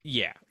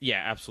 yeah,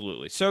 yeah,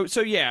 absolutely. So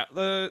yeah,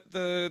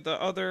 the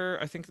other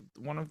I think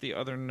one of the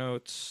other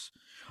notes.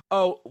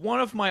 Oh, one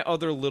of my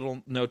other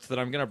little notes that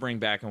I'm gonna bring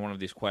back in one of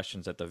these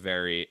questions at the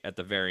very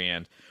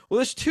end. Well,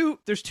 there's two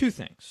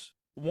things.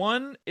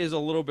 One is a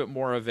little bit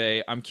more of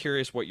a I'm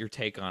curious what your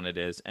take on it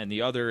is, and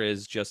the other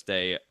is just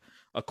a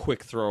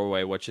quick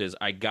throwaway, which is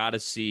I gotta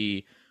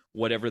see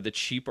whatever the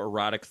cheap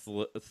erotic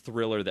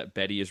thriller that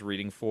Betty is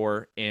reading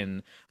for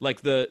in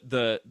like the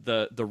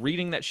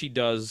reading that she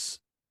does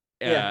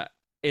Yeah. uh,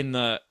 in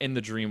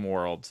the dream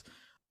world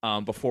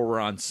before we're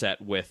on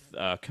set with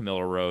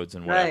Camilla Rhodes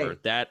and whatever.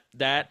 Right.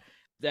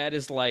 That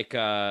is like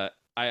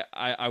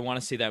I want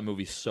to see that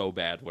movie so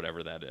bad,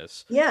 whatever that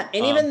is. Yeah.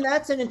 And Um, even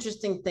that's an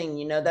interesting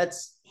thing,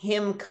 that's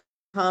him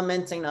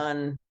commenting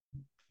on,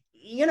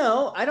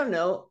 I don't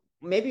know,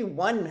 maybe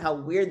one, how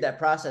weird that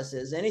process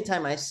is.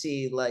 Anytime I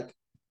see like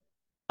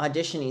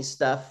auditiony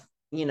stuff,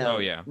 oh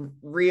yeah,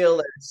 real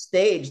or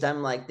staged,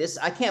 I'm like, this,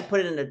 I can't put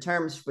it into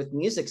terms with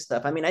music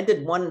stuff. I mean, I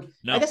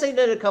no, guess I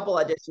did a couple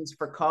auditions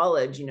for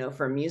college,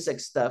 for music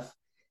stuff.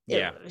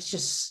 yeah, It's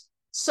just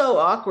so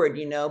awkward,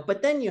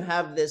 but then you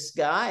have this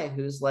guy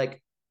who's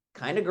like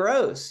kind of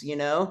gross, yeah,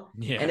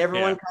 and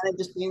everyone yeah, kind of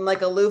just being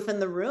like aloof in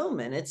the room.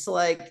 And it's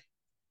like,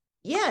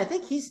 yeah, I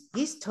think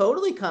he's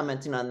totally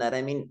commenting on that.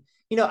 I mean,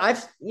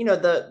 I've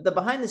the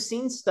behind the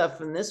scenes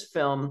stuff in this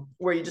film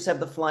where you just have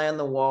the fly on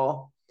the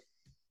wall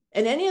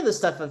and any of the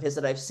stuff of his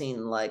that I've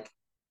seen, like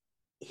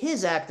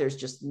his actors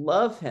just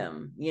love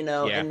him,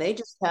 Yeah. and they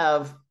just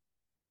have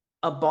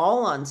a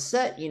ball on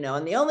set,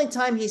 and the only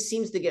time he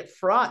seems to get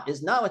fraught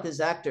is not with his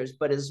actors,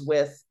 but is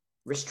with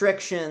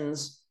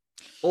restrictions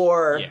Yeah.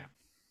 or,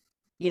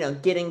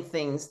 getting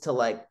things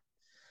to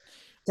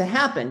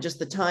happen, just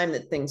the time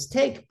that things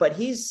take. But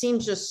he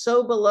seems just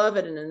so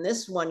beloved. And in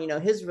this one,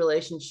 his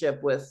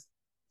relationship with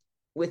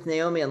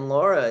Naomi and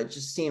Laura, it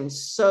just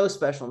seems so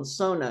special and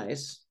so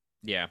nice.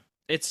 Yeah.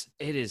 It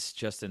is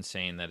just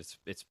insane that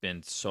it's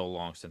been so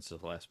long since the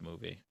last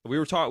movie. We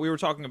were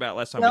talking about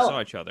last time we saw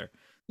No, each other.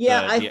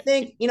 yeah, I The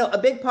think, a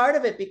big part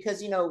of it,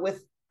 because,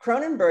 with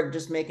Cronenberg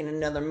just making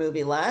another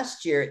movie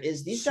last year,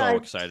 is these So guys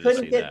excited to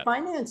couldn't see get that.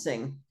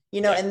 financing,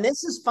 Yeah. and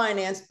this is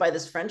financed by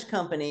this French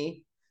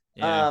company,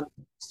 Yeah.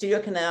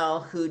 Studio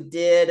Canal, who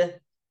did,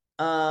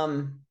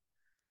 um,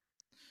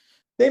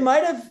 they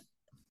might have,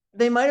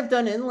 they might have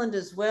done Inland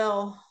as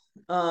well.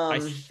 I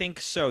Um, think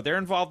so. They're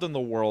involved in the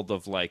world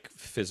of like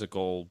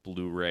physical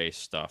Blu-ray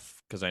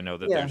stuff because I know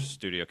that yeah, there's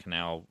Studio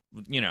Canal,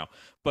 you know.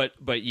 But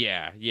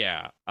yeah,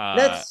 yeah.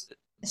 that's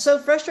so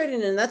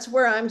frustrating, and that's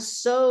where I'm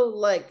so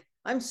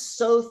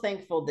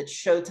thankful that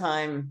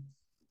Showtime,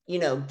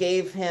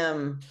 gave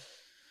him,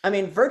 I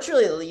mean,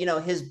 virtually,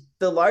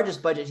 the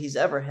largest budget he's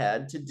ever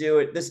had to do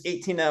it, this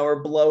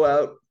 18-hour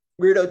blowout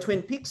weirdo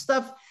Twin Peaks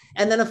stuff.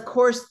 And then, of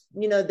course,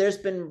 there's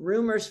been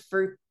rumors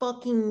for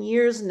fucking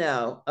years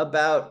now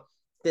about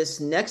this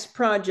next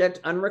project,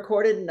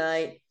 Unrecorded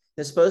Night.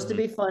 It's supposed to Mhm.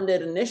 be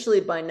funded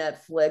initially by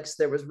Netflix.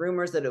 There was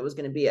rumors that it was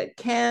going to be at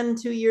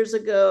Cannes 2 years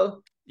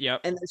ago,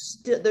 Yep. and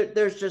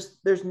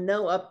there's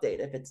no update.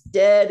 If it's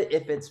dead,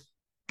 if it's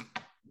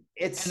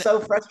And so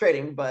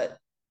frustrating, but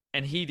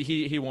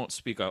he won't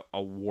speak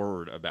a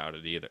word about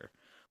it either.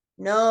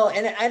 no,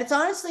 and it's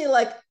honestly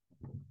like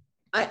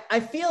I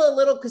feel a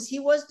little, because he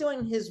was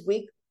doing his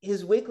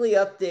weekly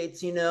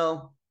updates,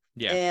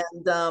 Yeah.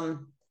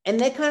 and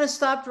they kind of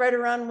stopped right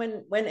around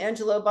when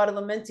Angelo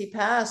Badalamenti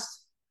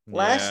passed Yeah.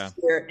 last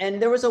year,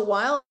 and there was a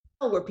while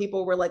where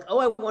people were like, "Oh,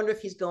 I wonder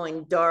if he's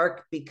going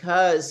dark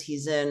because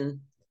he's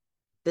in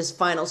this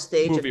final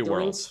stage Movie of doing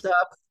world.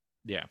 stuff."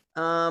 Yeah.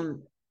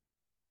 Um,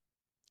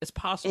 It's and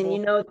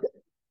possible.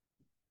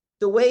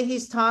 the way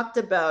he's talked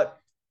about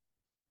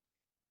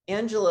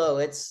Angelo,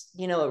 it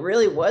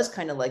really was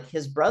kind of like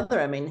his brother.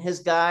 I mean, his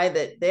guy,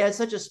 that they had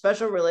such a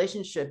special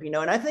relationship, and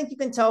I think you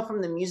can tell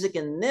from the music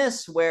in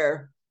this,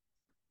 where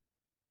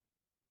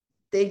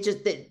they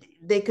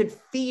could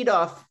feed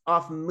off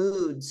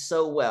moods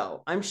so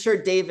well. I'm sure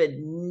David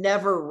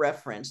never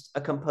referenced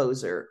a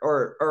composer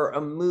or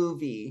a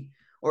movie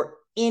or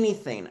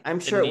anything. I'm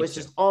sure Didn't it need was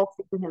to. just all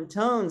feeding him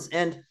tones.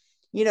 And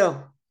you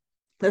know,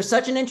 there's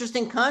such an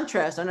interesting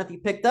contrast. I don't know if you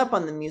picked up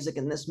on the music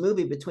in this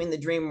movie between the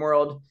dream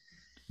world.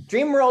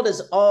 Dream world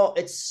is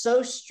it's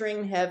so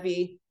string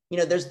heavy.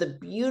 There's the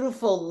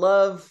beautiful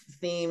love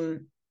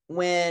theme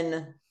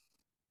when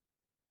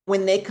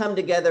they come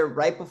together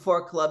right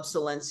before Club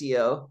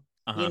Silencio,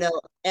 you Uh-huh. know,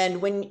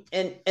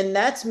 and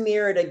that's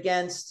mirrored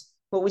against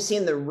what we see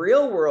in the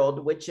real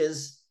world, which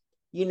is,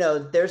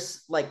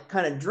 there's like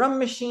kind of drum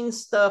machine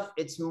stuff.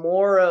 It's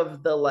more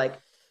of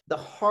the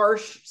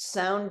harsh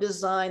sound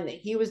design that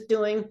he was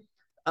doing,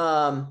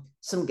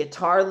 some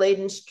guitar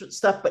laden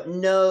stuff, but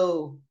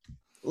no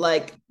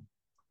like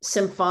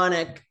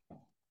symphonic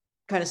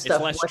kind of It's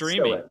stuff less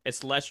dreamy. whatsoever.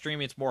 It's less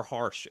dreamy. It's more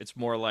harsh. It's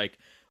more like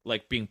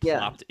being Yeah.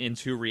 plopped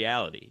into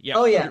reality. Yeah,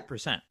 Oh yeah.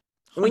 100%.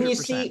 When you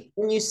 100%. see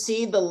when you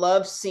see the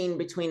love scene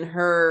between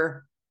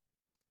her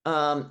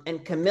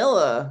and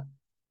Camilla,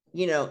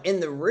 in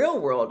the real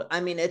world, I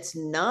mean, it's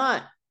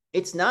not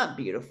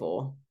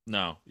beautiful.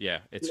 No, yeah.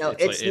 It's like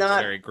It's it's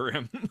not, very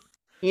grim.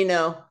 you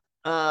know,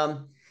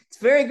 it's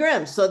very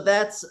grim. So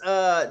that's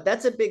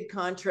a big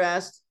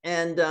contrast.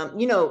 And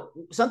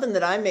something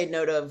that I made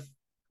note of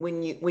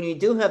when you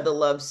do have the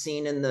love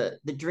scene in the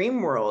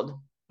dream world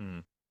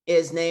Mm.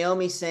 is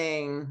Naomi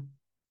saying,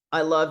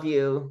 "I love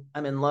you,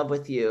 I'm in love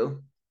with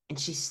you," and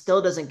she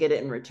still doesn't get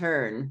it in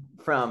return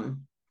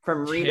from Yeah.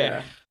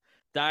 Rita,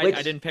 I which,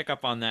 didn't pick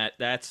up on that.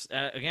 That's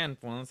again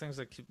one of the things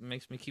that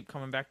makes me keep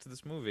coming back to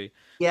this movie. Those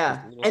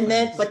yeah. little And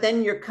then things. but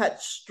then you're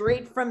cut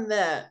straight from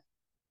that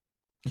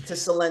to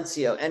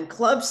Silencio, and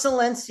Club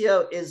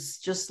Silencio is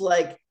just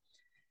like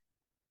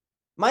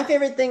my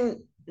favorite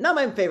thing. Not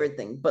my favorite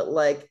thing, but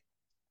like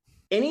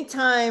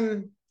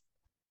anytime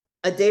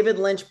a David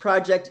Lynch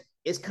project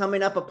is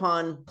coming up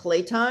upon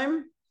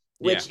playtime,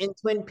 Yeah. which in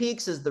Twin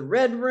Peaks is the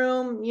Red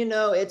Room.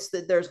 It's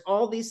that there's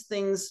all these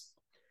things.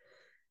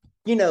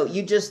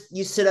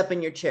 You sit up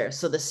in your chair.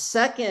 So the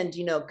second,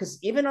 because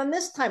even on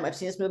this time, I've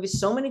seen this movie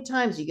so many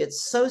times, you get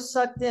so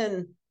sucked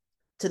in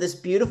to this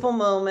beautiful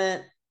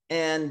moment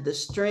and the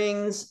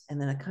strings, and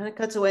then it kind of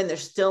cuts away, and they're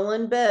still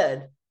in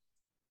bed,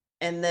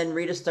 and then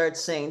Rita starts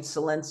saying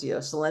 "Silencio,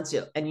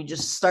 Silencio," and you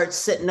just start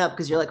sitting up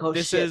because you're like, "Oh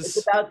This shit, it's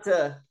is about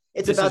to,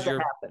 it's this about is to your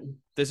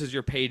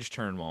happen." page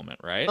turn moment,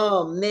 right?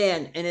 Oh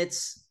man, and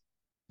it's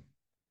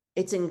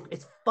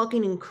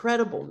fucking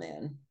incredible,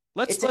 man.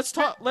 Let's It's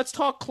let's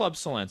talk Club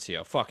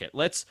Silencio. Fuck it.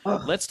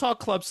 oh, Let's talk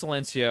Club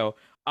Silencio.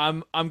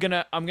 I'm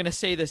gonna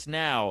say this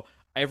now.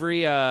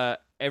 every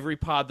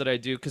pod that I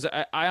do, because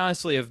I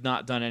honestly have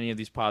not done any of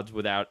these pods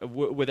with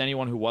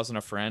anyone who wasn't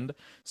a friend.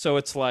 So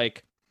it's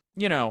like,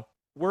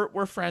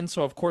 we're friends,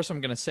 so of course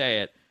I'm gonna say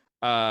it.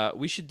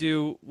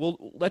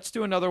 Let's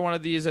do another one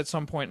of these at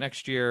some point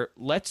next year.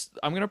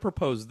 I'm gonna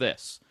propose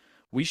this.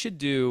 We should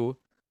do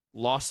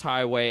Lost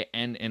Highway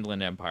and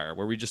Inland Empire,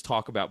 where we just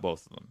talk about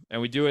both of them,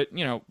 and we do it.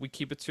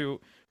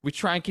 We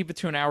try and keep it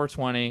to an hour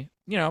 20.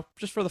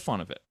 Just for the fun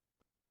of it.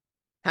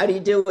 How do you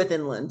do with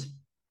Inland?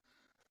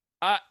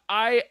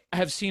 I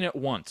have seen it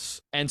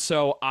once, and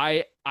so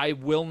I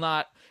will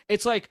not.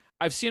 It's like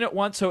I've seen it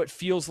once, so it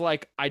feels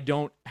like I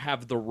don't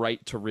have the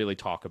right to really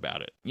talk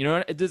about it.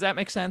 Does that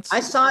make sense? I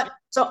saw it.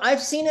 So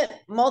I've seen it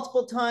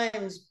multiple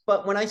times,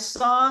 but when I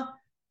saw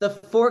the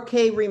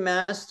 4K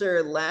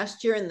remaster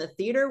last year in the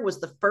theater was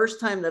the first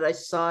time that I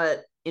saw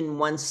it in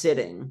one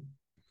sitting.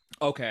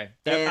 Okay,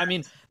 And I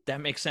mean that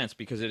makes sense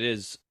because it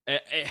is. Yeah,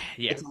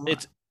 it's a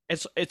lot.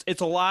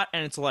 it's a lot,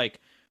 and it's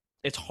like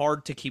it's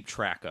hard to keep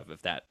track of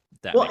if that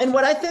Well, makes and sense.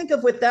 what I think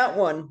of with that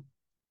one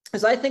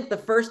is I think the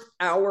first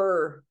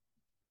hour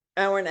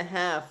and a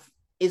half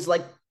is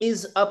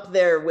up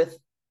there with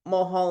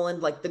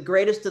Mulholland, like the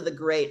greatest of the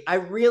great. I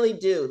really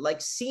do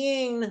like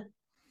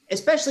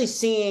especially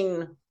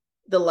seeing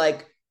the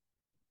like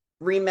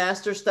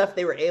remaster stuff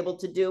they were able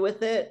to do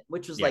with it,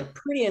 which was Yeah, like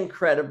pretty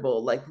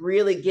incredible. Like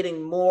really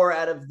getting more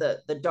out of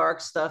the dark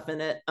stuff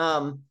in it.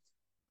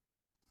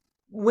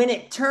 When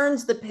it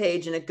turns the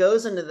page and it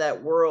goes into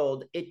that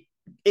world,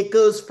 it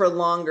goes for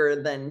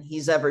longer than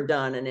he's ever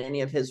done in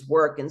any of his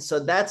work, and so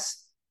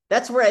that's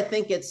where I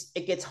think it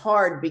gets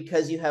hard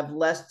because you have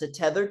less to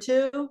tether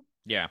to,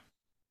 yeah,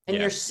 and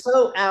yeah, you're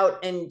so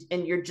out, and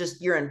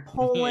you're in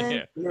Poland,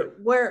 yeah, you're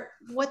where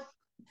what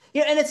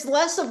and it's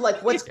less of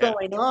like what's yeah.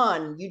 going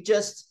on. You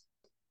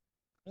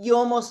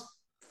almost Hard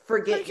to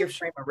forget keep your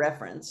frame of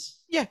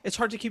reference. Yeah, it's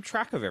hard to keep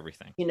track of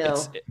everything.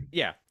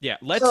 Yeah, yeah.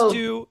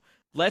 So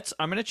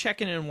I'm gonna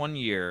check in 1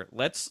 year.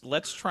 Let's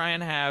try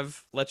and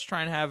have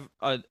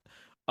a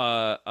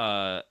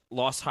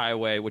Lost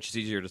Highway, which is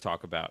easier to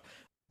talk about.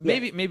 yeah.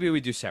 Maybe we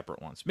do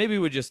separate ones. Maybe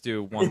we just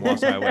do one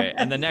Lost Highway,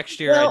 and the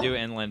next year I do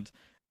Well, Inland,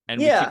 and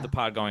we keep the yeah.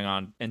 pod going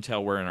on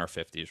until we're in our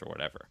 50s or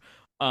whatever.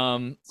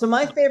 So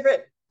my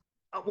favorite,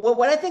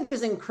 what I think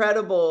is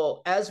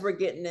incredible as we're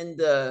getting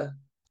into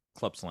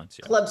Club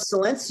Silencio. Club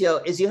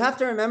Silencio is you have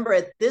to remember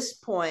at this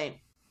point,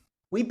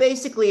 we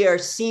basically are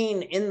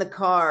seeing in the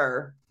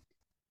car,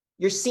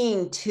 you're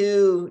seeing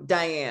two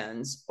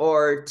Dianes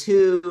or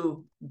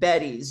two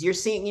Bettys. You're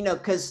seeing,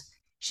 because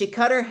she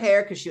cut her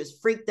hair because she was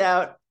freaked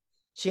out.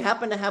 She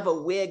happened to have a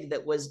wig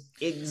that was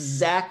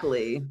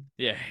exactly,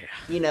 Yeah,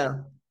 you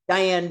know,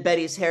 Diane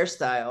Betty's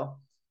hairstyle.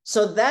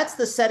 So that's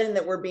the setting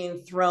that we're being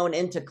thrown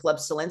into Club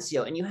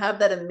Silencio. And you have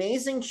that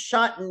amazing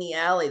shot in the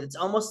alley that's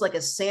almost like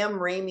a Sam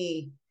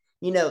Raimi,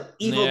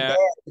 Evil yeah,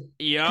 Dead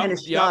yep, kind of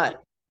yep.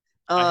 shot.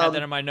 I had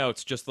that in my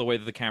notes, just the way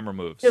that the camera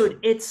moves. Dude,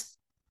 it's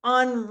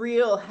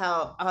unreal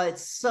how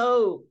it's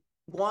so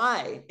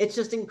why it's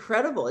just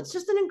incredible. It's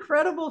just an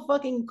incredible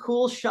fucking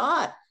cool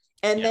shot.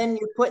 And Yeah. then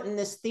you're put in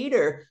this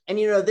theater, and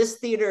this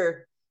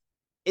theater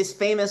is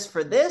famous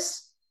for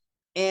this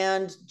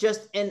and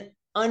just an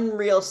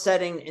unreal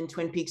setting in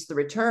Twin Peaks The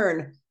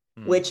Return,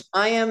 Hmm. which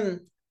I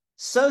am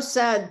so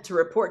sad to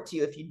report to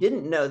you if you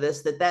didn't know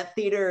this, that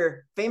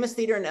theater, famous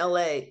theater in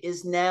LA,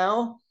 is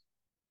now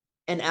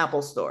an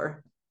Apple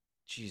store.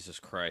 Jesus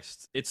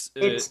Christ. It's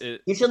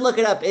You should look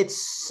it up. It's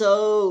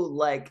so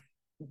like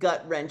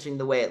gut wrenching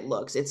the way it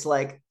looks. It's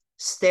like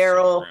so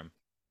sterile. grim.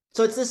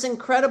 So it's this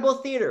incredible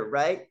theater,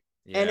 right?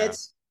 And Yeah.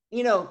 it's,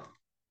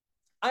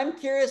 I'm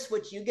curious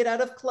what you get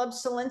out of Club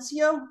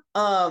Silencio.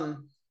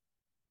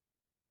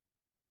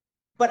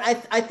 But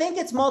I think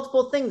it's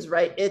multiple things,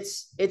 right?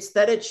 It's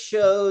that it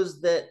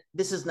shows that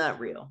this is not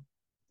real.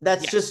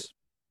 That's just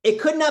Yes. it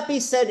could not be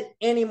said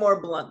any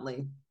more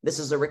bluntly. This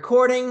is a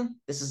recording,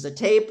 this is a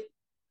tape.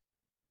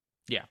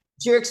 Yeah.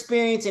 What you're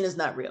experiencing is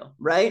not real,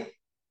 right?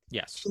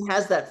 Yes. She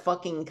has that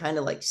fucking kind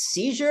of like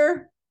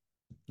seizure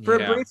for a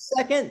Yeah. brief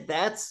second.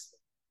 That's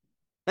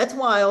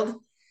wild.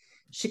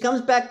 She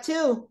comes back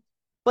too.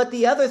 But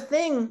the other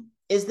thing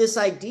is this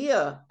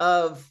idea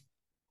of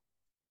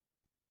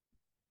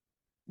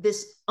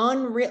this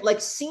unreal,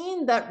 like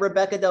seeing that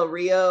Rebecca Del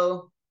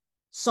Rio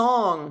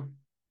song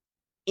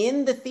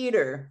in the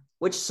theater,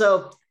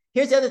 so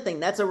here's the other thing.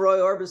 That's a Roy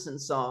Orbison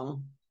song,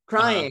 Uh-huh.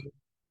 Crying.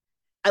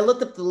 I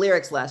looked up the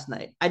lyrics last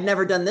night. I'd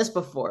never done this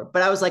before,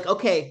 but I was like,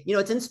 okay,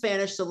 it's in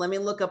Spanish, so let me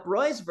look up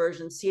Roy's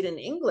version, see it in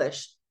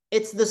English.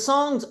 The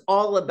song's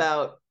all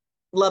about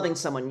loving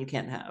someone you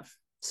can't have.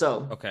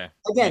 So Okay.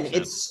 again, Makes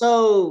sense. he's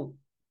so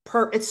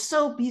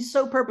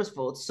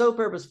purposeful. It's so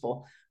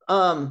purposeful.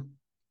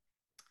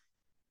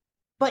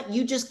 But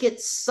you just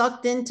get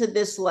sucked into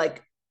this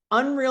like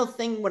unreal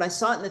thing. When I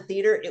saw it in the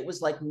theater, it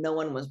was like no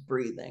one was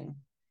breathing.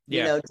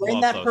 Yeah. During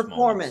Love that those moments.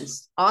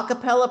 performance, a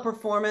cappella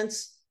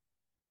performance.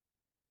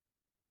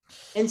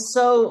 And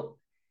so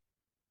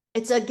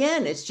it's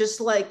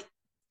just like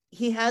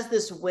he has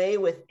this way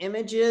with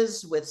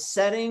images, with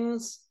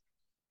settings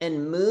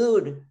and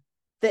mood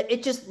that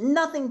it just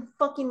nothing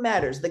fucking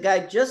matters. The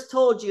guy just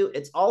told you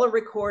it's all a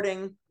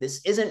recording.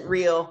 This isn't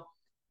real,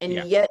 and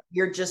Yeah. yet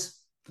you're just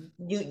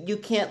you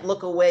can't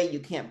look away. You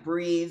can't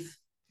breathe.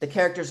 The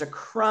characters are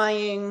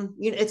crying.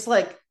 It's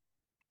like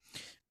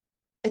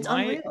it's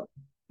My unreal.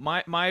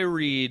 my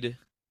read,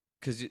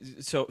 because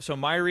so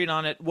my read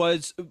on it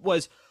was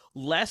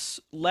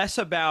less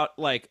about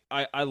like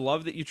I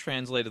love that you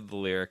translated the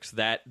lyrics.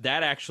 That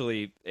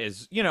actually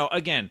is,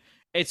 again,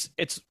 it's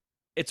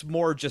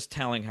more just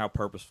telling how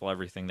purposeful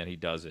everything that he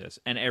does is,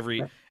 and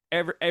every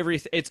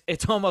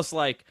it's almost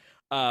like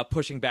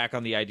pushing back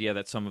on the idea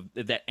that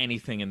that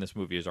anything in this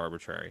movie is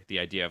arbitrary. The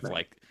idea of Right.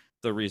 like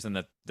the reason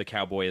that the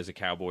cowboy is a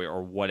cowboy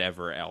or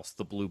whatever else,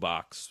 the blue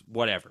box,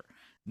 whatever.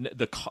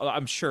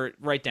 I'm sure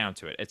right down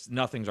to it, it's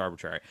nothing's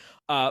arbitrary.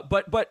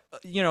 But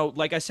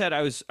like I said,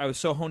 I was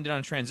so honed in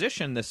on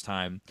transition this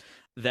time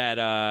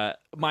that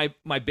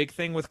my big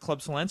thing with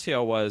Club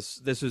Silencio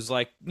was this was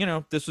like,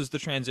 this was the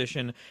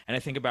transition, and I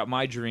think about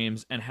my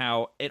dreams and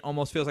how it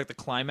almost feels like the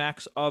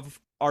climax of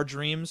our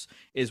dreams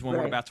is when we're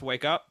Right. about to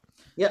wake up.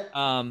 Yep.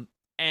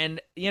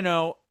 And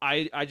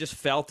I just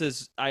felt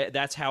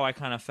that's how I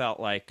kind of felt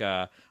like,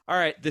 all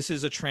right, this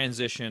is a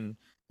transition.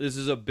 This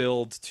is a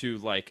build to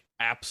like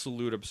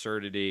absolute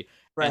absurdity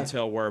Right.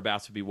 until we're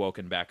about to be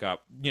woken back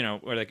up,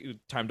 or like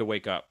time to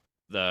wake up,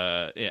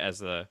 as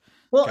the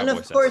Well, and cowboy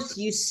of says. course,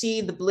 you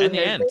see the blue And the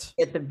haired end.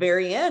 lady at the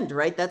very end,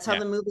 right? That's how Yeah.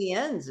 the movie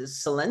ends,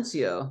 is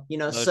Silencio.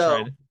 Another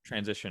So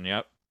transition.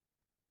 Yep.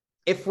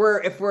 if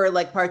we're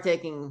like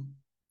partaking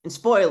in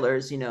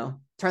spoilers,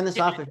 turn this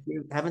Yeah. off if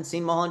you haven't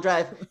seen Mulholland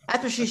Drive.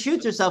 After she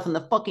shoots herself in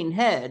the fucking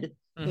head,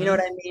 you know Mm-hmm. what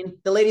I mean?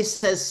 The lady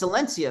says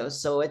Silencio,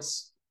 so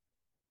it's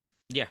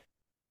Yeah.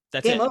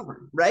 That's game it.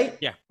 over, right?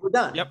 Yeah. We're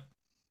done. Yep.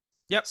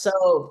 Yep.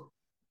 So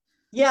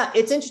yeah,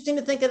 it's interesting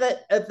to think of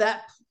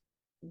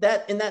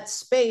that in that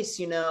space,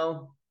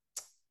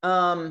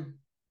 um,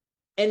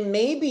 and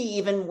maybe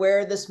even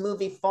where this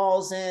movie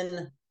falls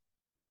in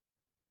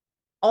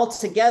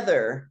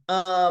altogether.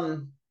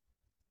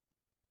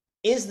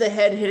 Is the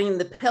head hitting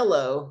the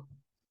pillow?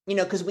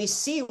 Because we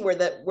see where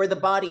the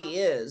body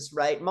is,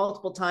 right?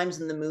 Multiple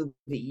times in the movie,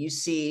 you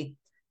see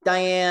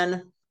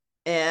Diane,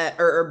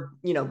 or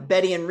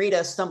Betty and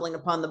Rita stumbling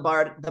upon the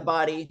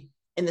body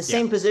in the Yeah.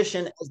 same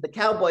position as the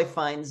cowboy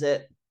finds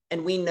it,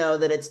 and we know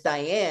that it's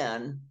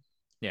Diane.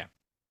 Yeah.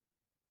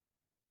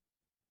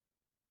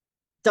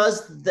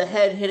 Does the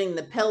head hitting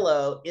the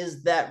pillow,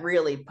 is that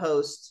really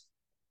post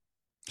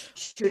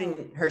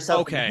shooting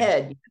herself in the Okay.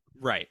 head?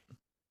 Right.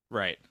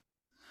 Right.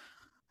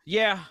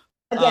 Yeah.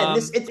 Again,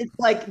 it's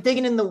like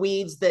digging in the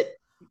weeds that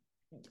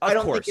I Of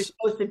don't think you're course.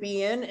 supposed to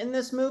be in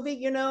this movie,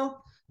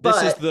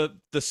 This is but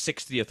the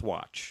 60th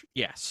watch.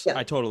 Yes, yeah,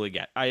 I totally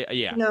get. you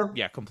Yeah, know,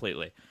 yeah,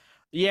 completely.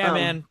 Yeah, um,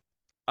 man.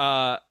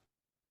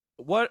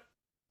 What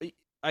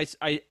I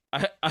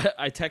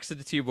texted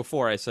it to you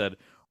before. I said,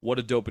 "What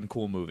a dope and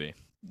cool movie.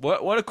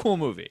 What a cool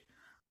movie."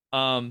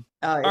 All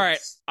right.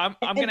 it's I'm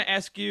and gonna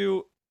ask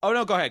you. Oh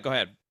no, go ahead. Go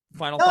ahead.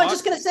 Final no, I'm thought.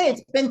 just gonna say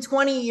it's been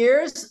 20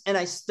 years, and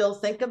I still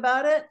think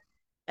about it,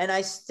 and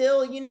I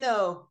still,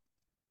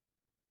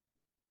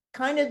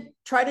 kind of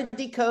try to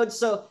decode.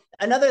 So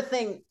another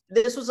thing,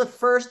 this was a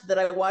first that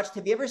I watched.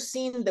 Have you ever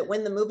seen that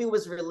when the movie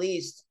was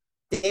released,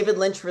 David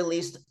Lynch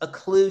released a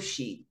clue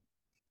sheet?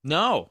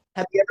 No,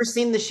 Have you ever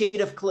seen the sheet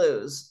of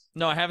clues?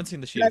 no, I haven't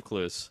seen the Can sheet I, of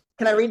clues.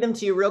 can I read them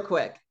to you real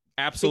quick?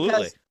 Absolutely.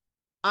 Because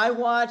I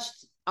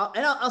watched,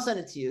 and I'll send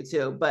it to you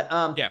too. But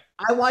Yeah.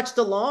 I watched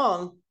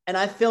along, and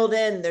I filled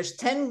in. There's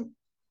 10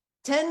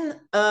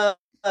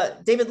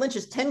 David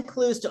Lynch's 10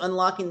 clues to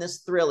unlocking this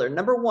thriller.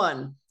 Number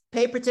one,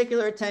 pay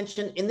particular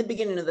attention in the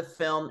beginning of the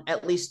film.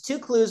 At least two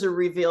clues are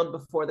revealed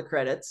before the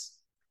credits.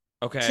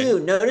 Okay. Two,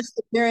 notice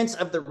the appearance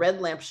of the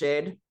red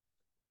lampshade.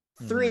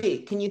 Hmm. Three,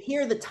 can you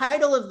hear the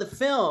title of the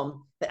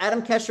film that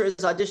Adam Kesher is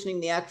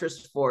auditioning the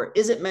actress for?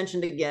 Is it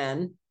mentioned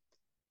again?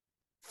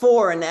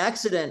 Four, an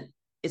accident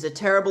is a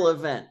terrible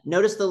event.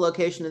 Notice the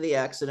location of the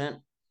accident.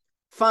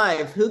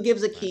 Five, who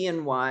gives a Right. key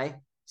and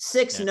why?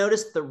 Six, Yeah.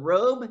 notice the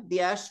robe,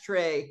 the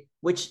ashtray,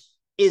 which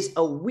is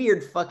a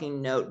weird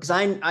fucking note because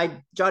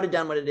I jotted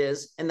down what it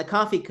is, and the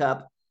coffee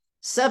cup.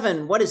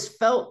 Seven, what is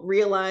felt,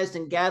 realized,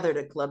 and gathered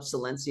at Club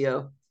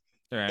Silencio?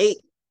 All right. Eight,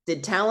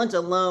 did talent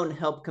alone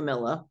help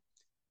Camilla?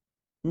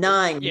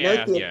 Nine, note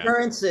Yeah. the Yeah.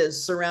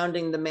 occurrences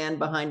surrounding the man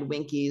behind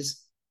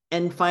Winkies.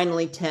 And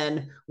finally,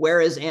 10,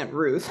 where is Aunt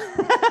Ruth?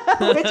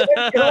 Which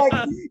I feel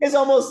like is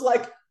almost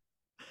like,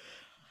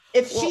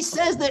 if she Well,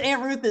 says that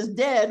Aunt Ruth is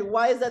dead,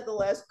 why is that the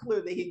last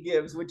clue that he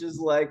gives? Which is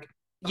like,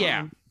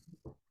 yeah.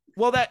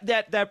 Well,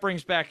 that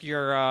brings back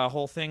your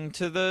whole thing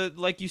to the,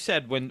 like you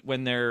said,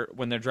 when they're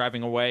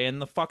driving away in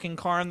the fucking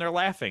car and they're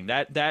laughing.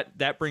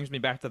 That brings me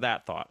back to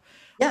that thought.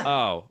 yeah,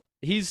 Oh,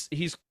 he's.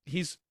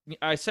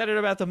 I said it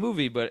about the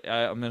movie, but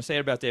I'm gonna say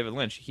it about David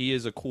Lynch. He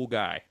is a cool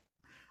guy.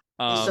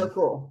 he's so Um,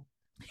 cool.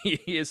 he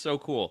is so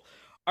cool.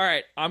 All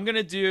right, I'm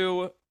gonna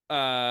do.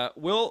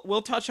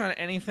 We'll touch on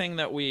anything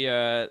that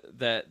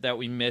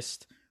we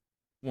missed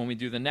when we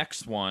do the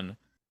next one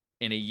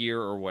in a year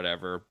or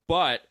whatever.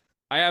 But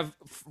I have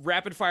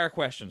rapid fire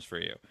questions for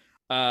you.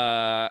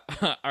 All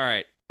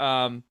right.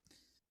 All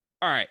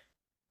right.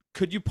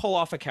 Could you pull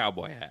off a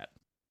cowboy hat?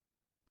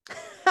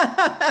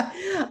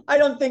 I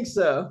don't think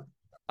so.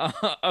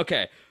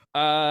 Okay.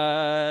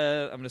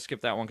 I'm gonna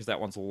skip that one because that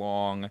one's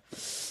long.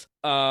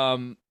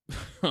 Um,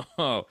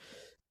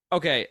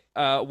 okay.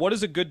 What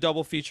is a good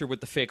double feature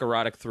with the fake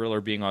erotic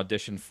thriller being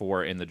auditioned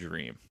for in the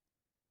dream?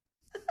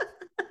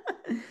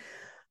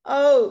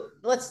 Oh,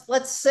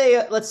 let's say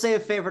a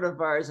favorite of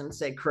ours and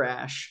say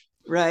Crash,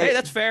 Hey, right?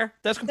 that's fair.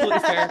 That's completely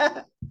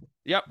fair.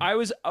 Yep.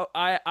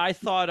 I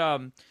thought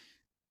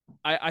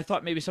I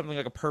thought maybe something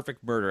like a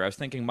perfect murder. I was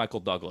thinking Michael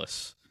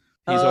Douglas.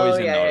 He's Oh always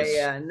in yeah, yeah, those.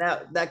 yeah. And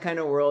that kind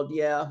of world,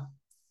 yeah.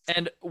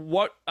 And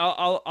what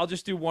I'll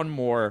just do one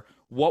more.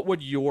 What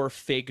would your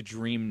fake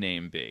dream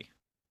name be?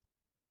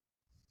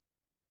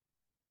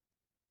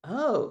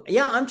 Oh,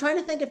 yeah. I'm trying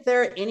to think if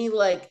there are any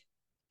like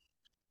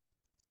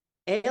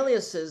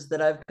aliases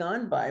that I've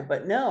gone by,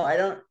 but no, I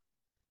don't.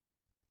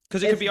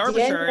 Because it could be If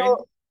arbitrary.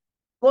 Daniel,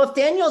 well, if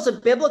Daniel's a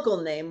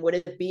biblical name, would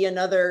it be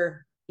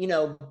another,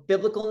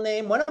 biblical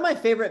name? One of my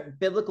favorite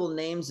biblical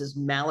names is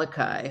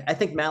Malachi. I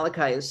think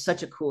Malachi is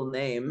such a cool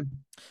name.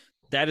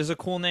 That is a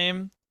cool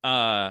name.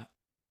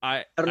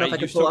 I don't I know if I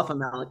could used pull to. off a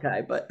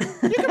Malachi, but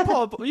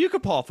You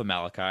could pull off a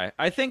Malachi.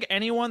 I think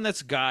anyone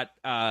that's got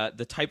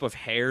the type of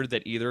hair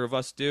that either of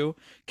us do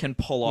can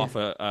pull yeah, off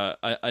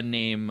a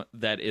name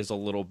that is a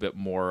little bit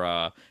more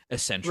right.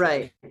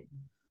 eccentric.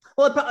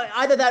 Well,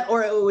 either that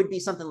or it would be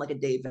something like a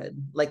David,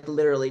 like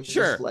literally just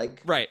Sure.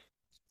 like Right.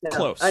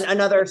 Close.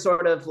 another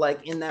sort of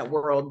like in that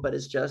world, but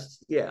it's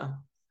just not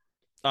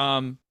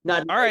All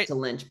related right. to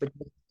Lynch, but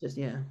just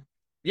yeah.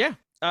 Yeah.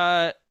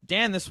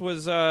 Dan, this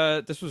was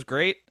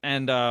great,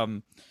 and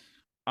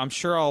I'm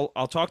sure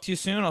I'll talk to you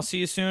soon. I'll see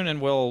you soon,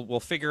 and we'll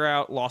figure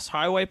out Lost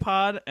Highway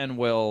Pod, and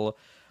we'll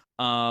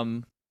I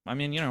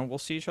mean, we'll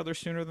see each other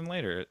sooner than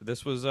later.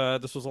 This was a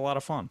lot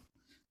of fun.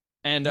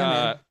 And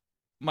Yeah,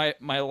 man.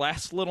 my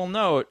last little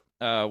note,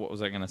 what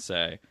was I gonna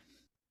say?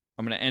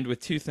 I'm gonna end with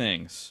two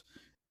things.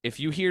 If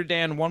you hear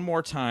Dan one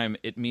more time,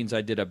 it means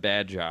I did a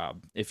bad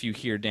job. If you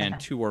hear Dan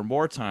two or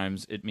more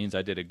times, it means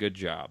I did a good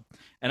job.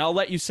 And I'll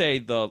let you say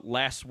the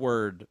last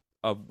word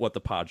of what the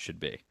pod should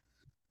be.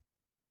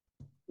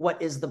 What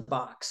is the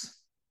box?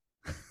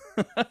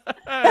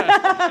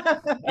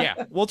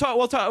 Yeah, we'll talk.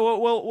 We'll talk.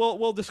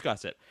 We'll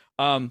discuss it.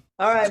 All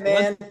right, Silen-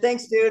 man.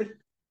 Thanks, dude.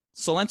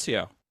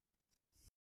 Silencio.